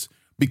faiths,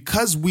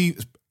 because we,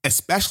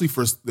 especially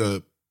for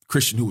the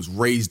Christian who was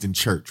raised in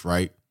church,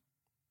 right?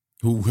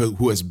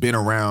 Who has been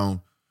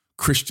around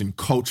Christian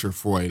culture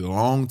for a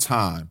long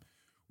time.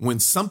 When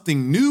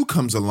something new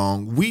comes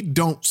along, we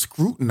don't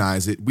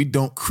scrutinize it. We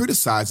don't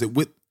criticize it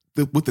with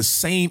the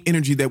same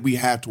energy that we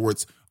have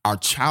towards our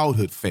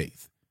childhood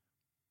faith.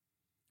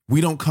 We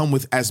don't come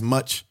with as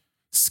much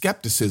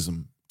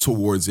skepticism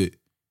towards it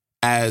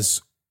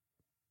as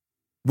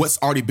what's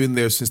already been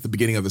there since the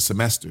beginning of the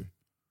semester.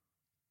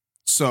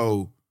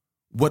 So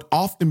what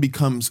often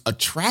becomes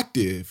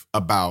attractive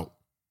about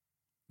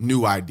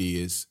new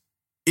ideas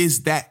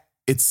is that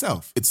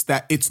itself. It's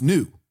that it's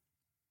new.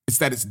 It's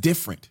that it's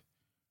different.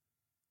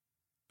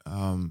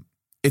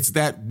 It's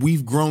that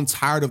we've grown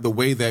tired of the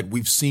way that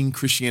we've seen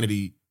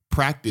Christianity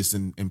practiced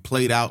and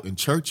played out in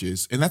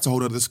churches. And that's a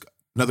whole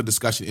another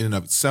discussion in and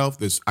of itself.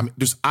 There's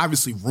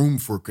obviously room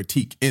for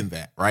critique in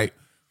that, right?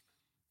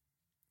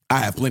 I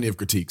have plenty of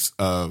critiques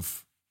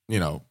of,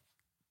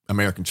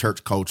 American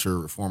church culture,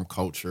 Reformed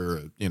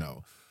culture,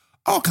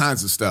 all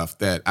kinds of stuff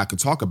that I could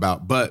talk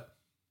about. But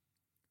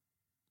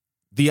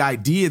the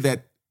idea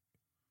that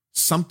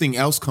something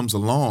else comes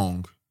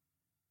along,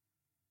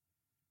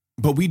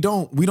 but we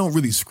don't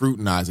really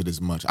scrutinize it as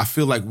much. I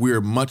feel like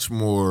we're much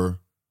more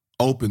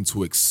open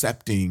to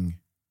accepting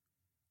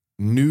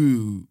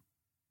new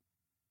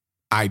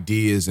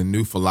ideas and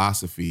new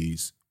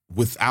philosophies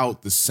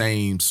without the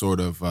same sort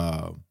of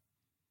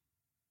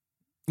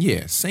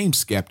same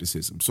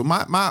skepticism. So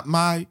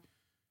my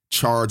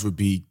charge would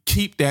be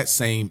keep that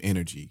same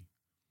energy.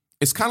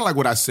 It's kind of like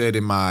what I said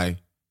in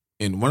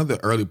one of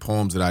the early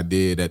poems that I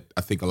did that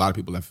I think a lot of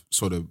people have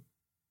sort of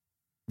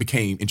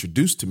became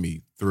introduced to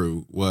me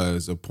through,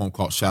 was a poem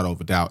called Shadow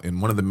of a Doubt.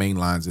 And one of the main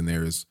lines in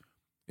there is,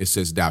 it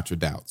says, doubt your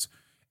doubts.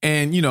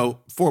 And,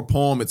 for a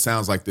poem, it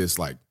sounds like this,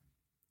 like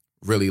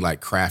really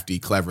like crafty,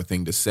 clever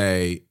thing to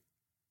say.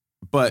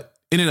 But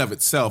in and of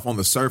itself, on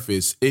the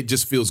surface, it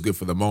just feels good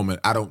for the moment.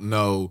 I don't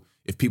know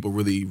if people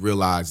really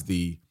realize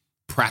the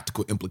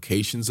practical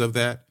implications of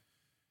that.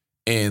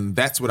 And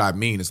that's what I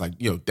mean. It's like,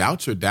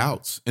 doubt your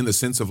doubts, in the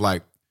sense of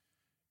like,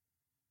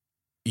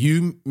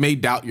 you may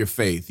doubt your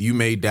faith. You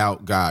may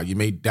doubt God. You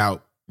may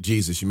doubt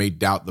Jesus. You may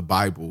doubt the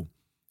Bible.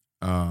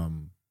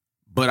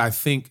 But I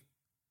think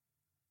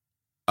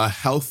a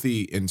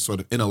healthy and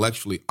sort of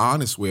intellectually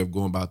honest way of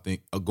going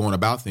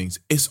about things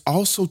is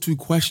also to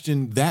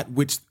question that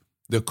which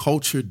the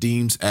culture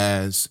deems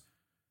as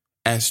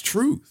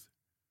truth.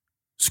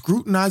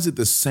 Scrutinize it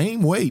the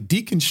same way.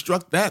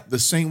 Deconstruct that the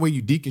same way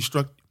you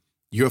deconstruct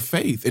your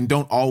faith, and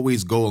don't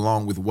always go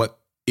along with what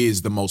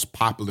is the most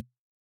popular,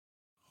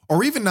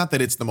 or even not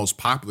that it's the most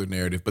popular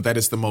narrative, but that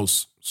it's the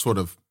most sort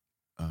of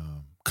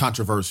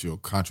controversial,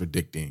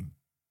 contradicting.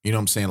 You know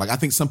what I'm saying? Like, I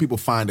think some people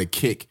find a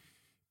kick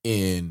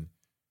in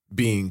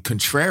being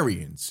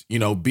contrarians,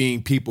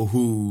 being people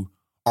who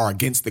are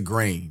against the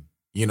grain,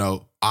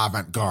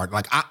 avant-garde.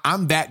 Like,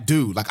 I'm that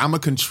dude. Like, I'm a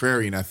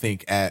contrarian, I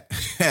think, at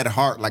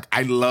heart. Like,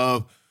 I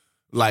love,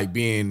 like,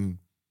 being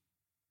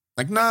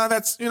like, nah,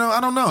 that's,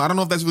 I don't know. I don't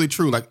know if that's really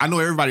true. Like, I know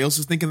everybody else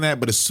is thinking that,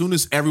 but as soon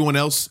as everyone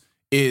else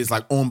is,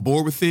 like, on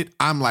board with it,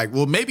 I'm like,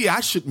 well, maybe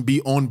I shouldn't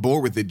be on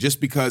board with it just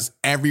because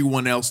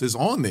everyone else is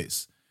on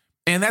this.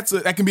 And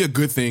that can be a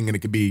good thing, and it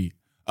can be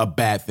a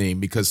bad thing,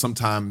 because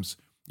sometimes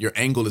your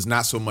angle is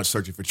not so much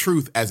searching for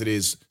truth as it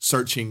is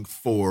searching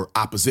for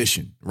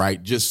opposition,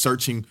 right? Just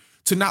searching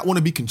to not want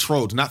to be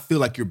controlled, to not feel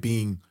like you're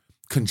being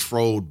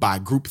controlled by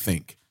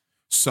groupthink.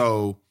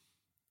 So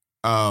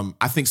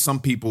I think some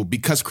people,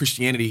 because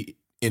Christianity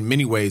in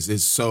many ways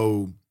is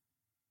so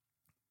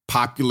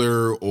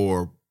popular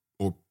or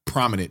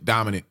prominent,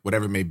 dominant,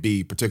 whatever it may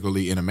be,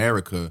 particularly in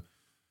America,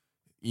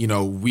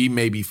 we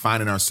may be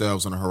finding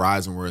ourselves on a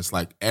horizon where it's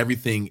like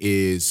everything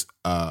is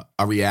a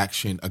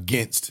reaction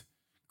against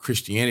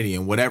Christianity,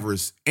 and whatever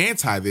is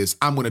anti this,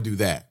 I'm going to do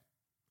that.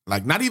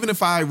 Like, not even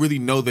if I really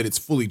know that it's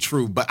fully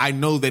true, but I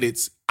know that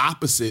it's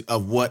opposite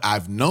of what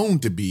I've known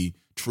to be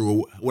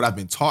true, what I've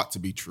been taught to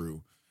be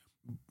true.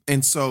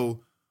 And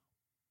so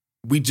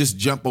we just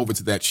jump over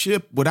to that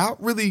ship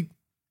without really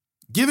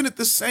giving it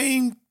the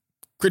same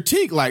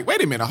critique. Like,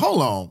 wait a minute,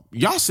 hold on.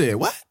 Y'all said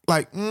what?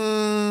 Like,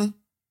 And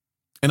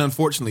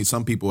unfortunately,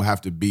 some people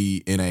have to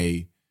be in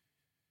a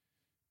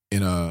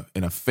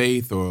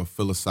faith or a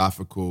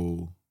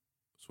philosophical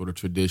sort of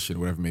tradition,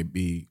 whatever it may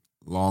be,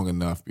 long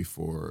enough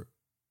for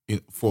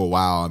a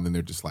while, and then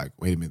they're just like,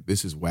 wait a minute,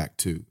 this is whack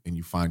too. And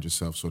you find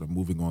yourself sort of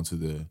moving on to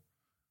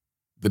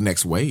the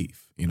next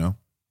wave, And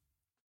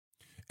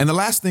the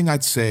last thing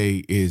I'd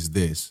say is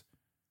this,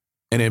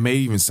 and it may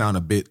even sound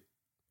a bit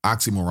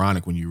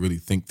oxymoronic when you really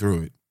think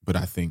through it, but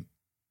I think,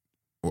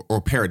 or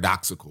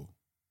paradoxical,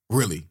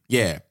 really.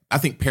 Yeah, I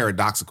think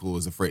paradoxical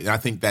is a phrase. And I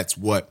think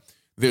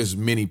there's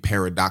many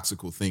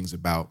paradoxical things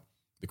about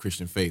the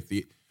Christian faith.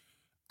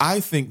 I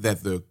think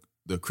that the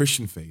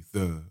Christian faith,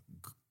 the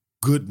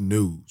good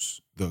news,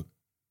 the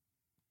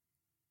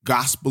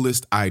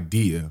gospelist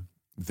idea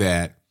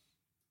that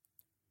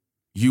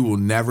you will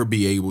never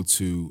be able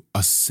to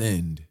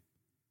ascend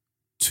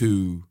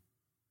to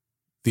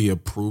the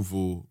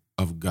approval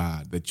of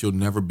God, that you'll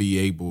never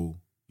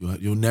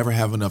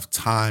have enough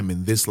time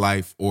in this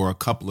life or a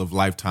couple of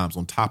lifetimes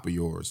on top of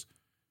yours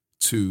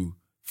to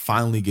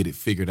finally get it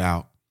figured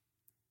out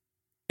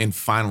and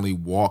finally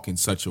walk in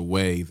such a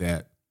way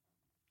that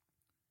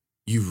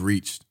you've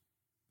reached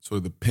sort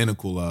of the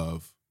pinnacle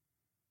of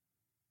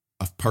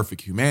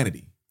perfect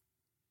humanity.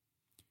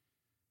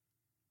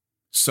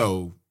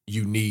 So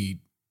you need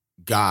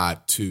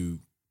God to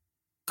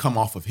come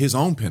off of his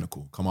own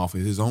pinnacle, come off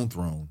of his own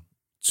throne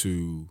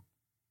to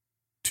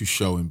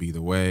show and be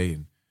the way.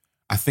 And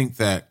I think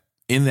that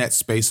in that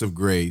space of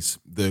grace,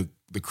 the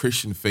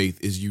Christian faith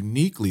is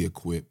uniquely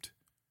equipped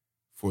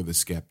for the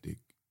skeptic,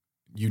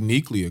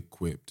 uniquely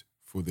equipped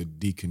for the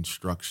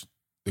deconstructionist,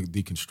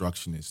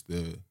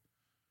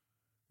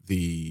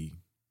 the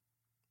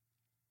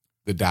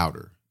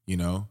doubter,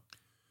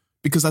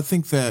 because I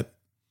think that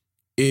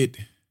it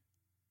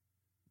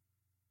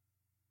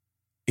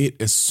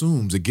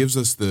assumes, it gives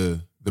us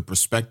the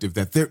perspective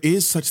that there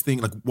is such thing,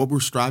 like what we're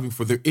striving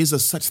for, there is a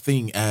such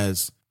thing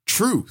as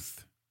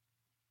truth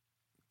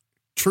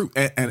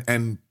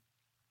and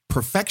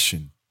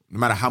perfection. No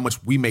matter how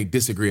much we may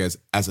disagree as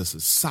a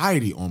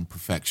society on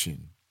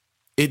perfection,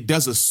 it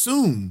does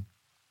assume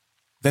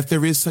that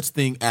there is such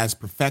thing as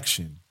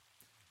perfection.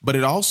 But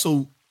it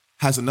also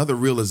has another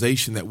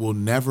realization that we'll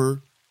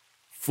never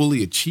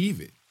fully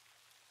achieve it.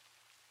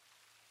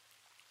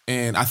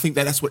 And I think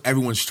that that's what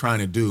everyone's trying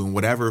to do in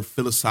whatever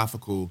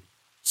philosophical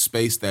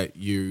space that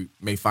you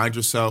may find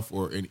yourself,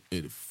 or in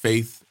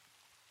faith,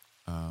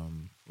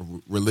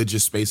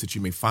 religious space that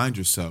you may find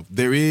yourself.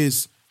 There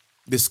is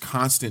this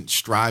constant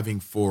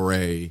striving for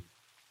a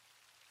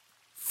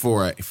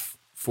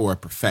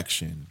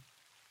perfection.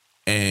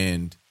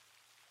 And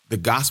the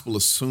gospel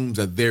assumes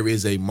that there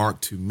is a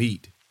mark to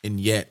meet, and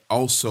yet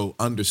also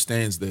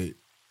understands that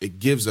it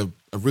gives a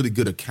really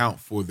good account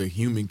for the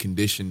human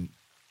condition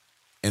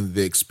and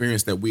the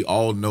experience that we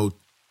all know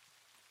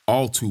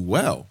all too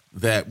well,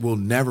 that we'll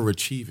never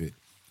achieve it.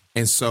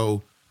 And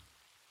so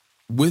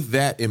with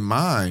that in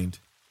mind,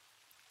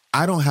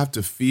 I don't have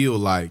to feel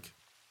like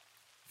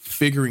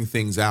figuring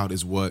things out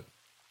is what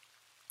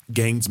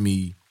gains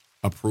me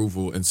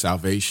approval and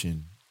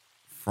salvation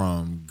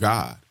from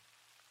God.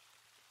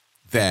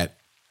 That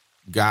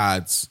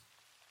God's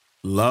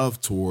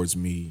love towards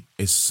me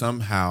is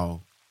somehow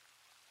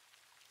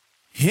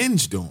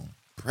hinged on,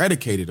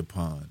 predicated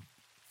upon,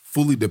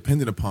 fully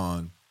dependent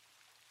upon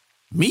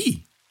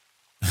me.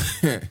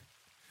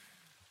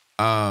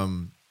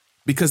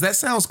 Because that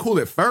sounds cool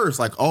at first,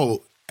 like,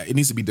 oh, it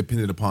needs to be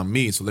dependent upon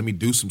me, so let me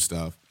do some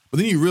stuff. But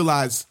then you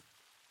realize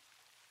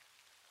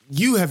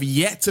you have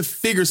yet to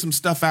figure some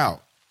stuff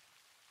out.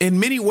 In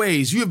many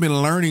ways, you have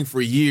been learning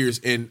for years,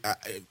 and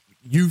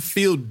you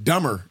feel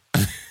dumber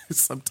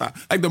sometimes.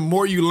 Like, the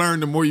more you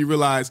learn, the more you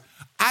realize.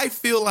 I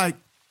feel like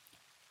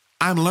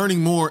I'm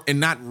learning more and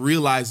not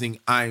realizing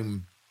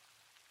I'm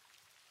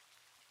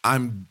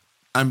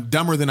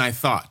dumber than I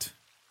thought.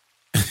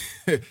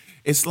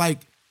 It's like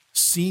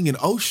seeing an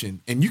ocean,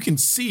 and you can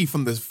see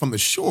from the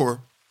shore,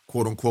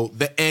 quote unquote,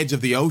 the edge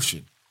of the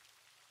ocean.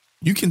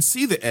 You can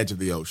see the edge of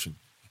the ocean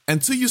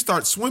until you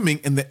start swimming,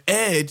 and the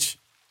edge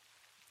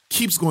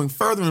keeps going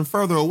further and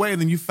further away.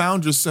 And then you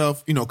found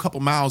yourself, a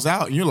couple miles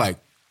out, and you're like,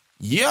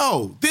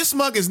 yo, this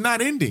mug is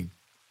not ending.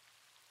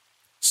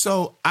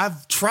 So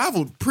I've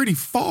traveled pretty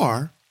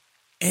far,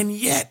 and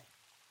yet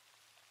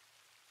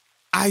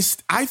I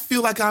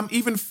feel like I'm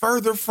even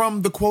further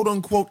from the quote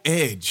unquote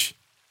edge.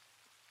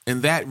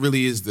 And that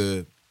really is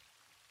the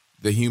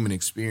human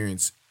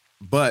experience.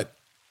 But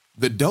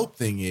the dope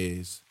thing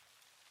is,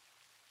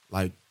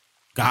 like,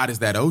 God is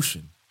that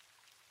ocean.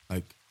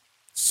 That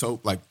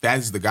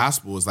is the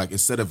gospel. Is like,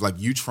 instead of like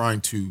you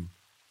trying to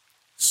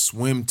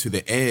swim to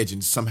the edge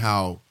and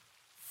somehow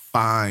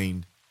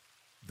find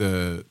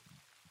the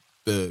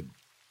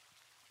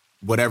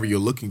whatever you're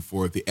looking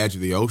for at the edge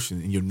of the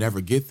ocean, and you'll never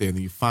get there, and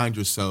then you find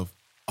yourself,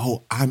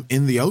 oh, I'm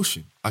in the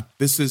ocean. Like,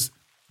 this is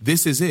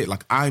it.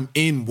 Like, I'm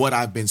in what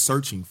I've been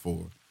searching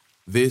for.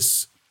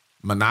 This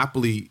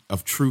monopoly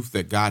of truth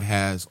that God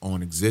has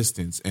on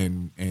existence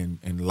and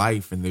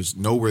life. And there's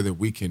nowhere that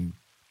we can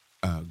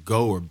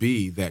go or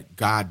be that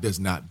God does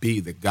not be,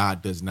 that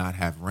God does not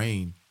have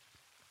reign.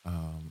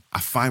 I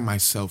find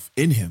myself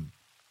in him.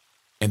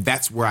 And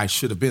that's where I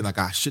should have been. Like,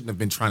 I shouldn't have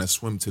been trying to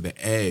swim to the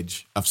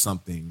edge of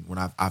something when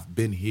I've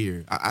been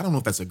here. I don't know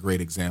if that's a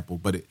great example,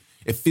 but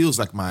it feels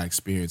like my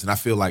experience. And I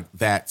feel like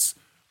that's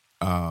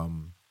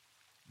one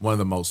of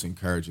the most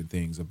encouraging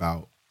things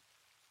about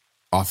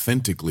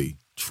authentically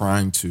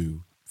trying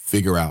to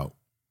figure out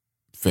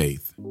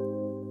faith.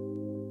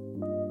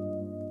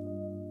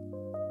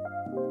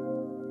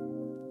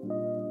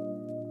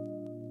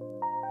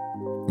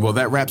 Well,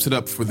 that wraps it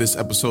up for this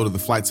episode of the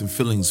Flights and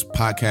Feelings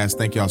podcast.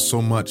 Thank y'all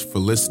so much for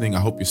listening.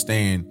 I hope you're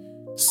staying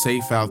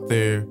safe out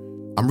there.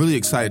 I'm really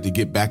excited to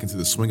get back into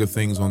the swing of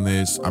things on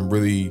this. I'm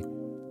really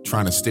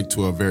trying to stick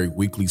to a very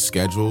weekly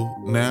schedule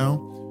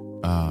now.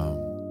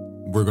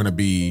 We're going to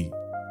be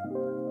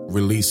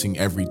releasing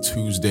every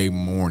Tuesday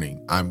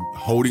morning. I'm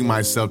holding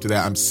myself to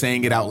that. I'm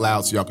saying it out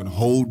loud so y'all can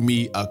hold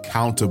me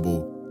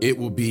accountable. It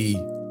will be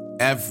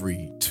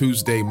every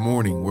Tuesday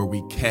morning where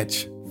we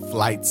catch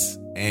flights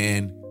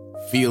and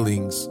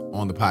feelings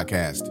on the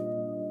podcast.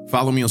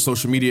 Follow me on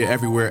social media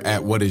everywhere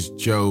at What Is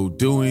Joe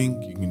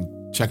Doing. You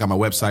can check out my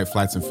website,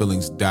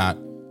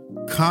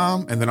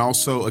 flightsandfeelings.com. And then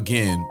also,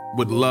 again,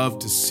 would love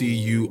to see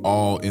you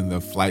all in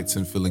the Flights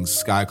and Feelings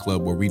Sky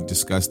Club, where we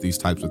discuss these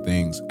types of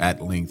things at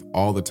length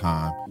all the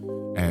time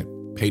at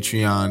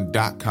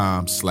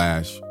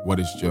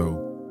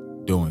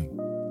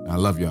patreon.com/whatisjoedoing. I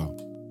love y'all.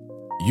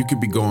 You could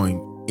be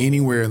going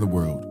anywhere in the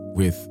world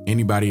with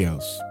anybody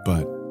else,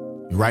 but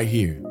you're right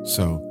here.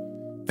 So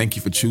thank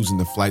you for choosing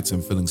the Flights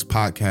and Feelings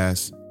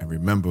podcast. And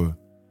remember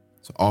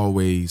to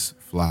always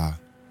fly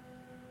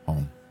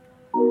home.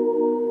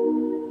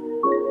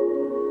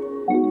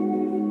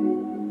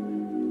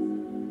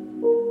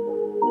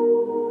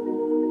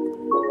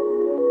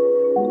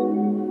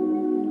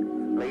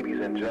 Ladies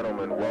and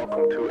gentlemen,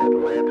 welcome to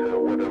Atlanta,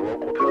 where the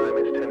local time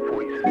is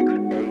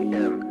 10:46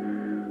 a.m.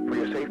 For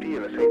your safety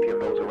and the safety of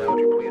those around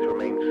you, please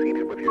remain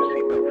seated with your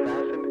seatbelt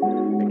fastened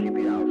and keep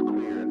the aisles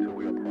clear until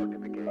we are parked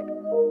at the gate.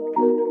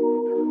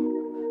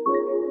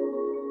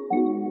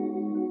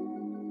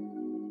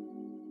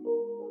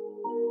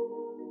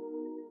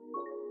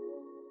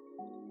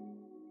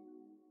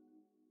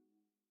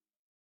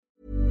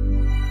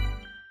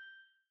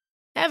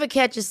 Ever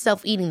catch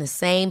yourself eating the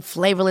same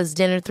flavorless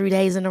dinner 3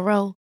 days in a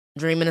row?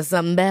 Dreaming of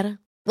something better?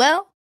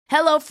 Well,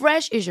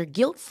 HelloFresh is your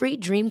guilt-free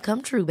dream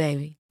come true,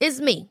 baby.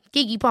 It's me,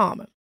 Keke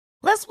Palmer.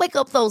 Let's wake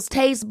up those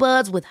taste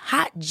buds with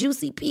hot,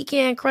 juicy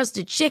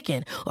pecan-crusted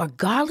chicken or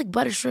garlic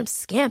butter shrimp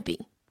scampi.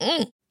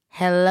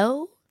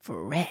 Hello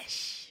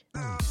Fresh.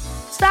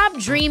 Stop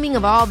dreaming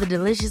of all the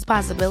delicious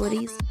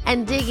possibilities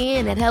and dig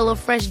in at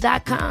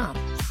HelloFresh.com.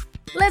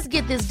 Let's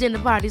get this dinner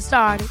party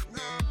started.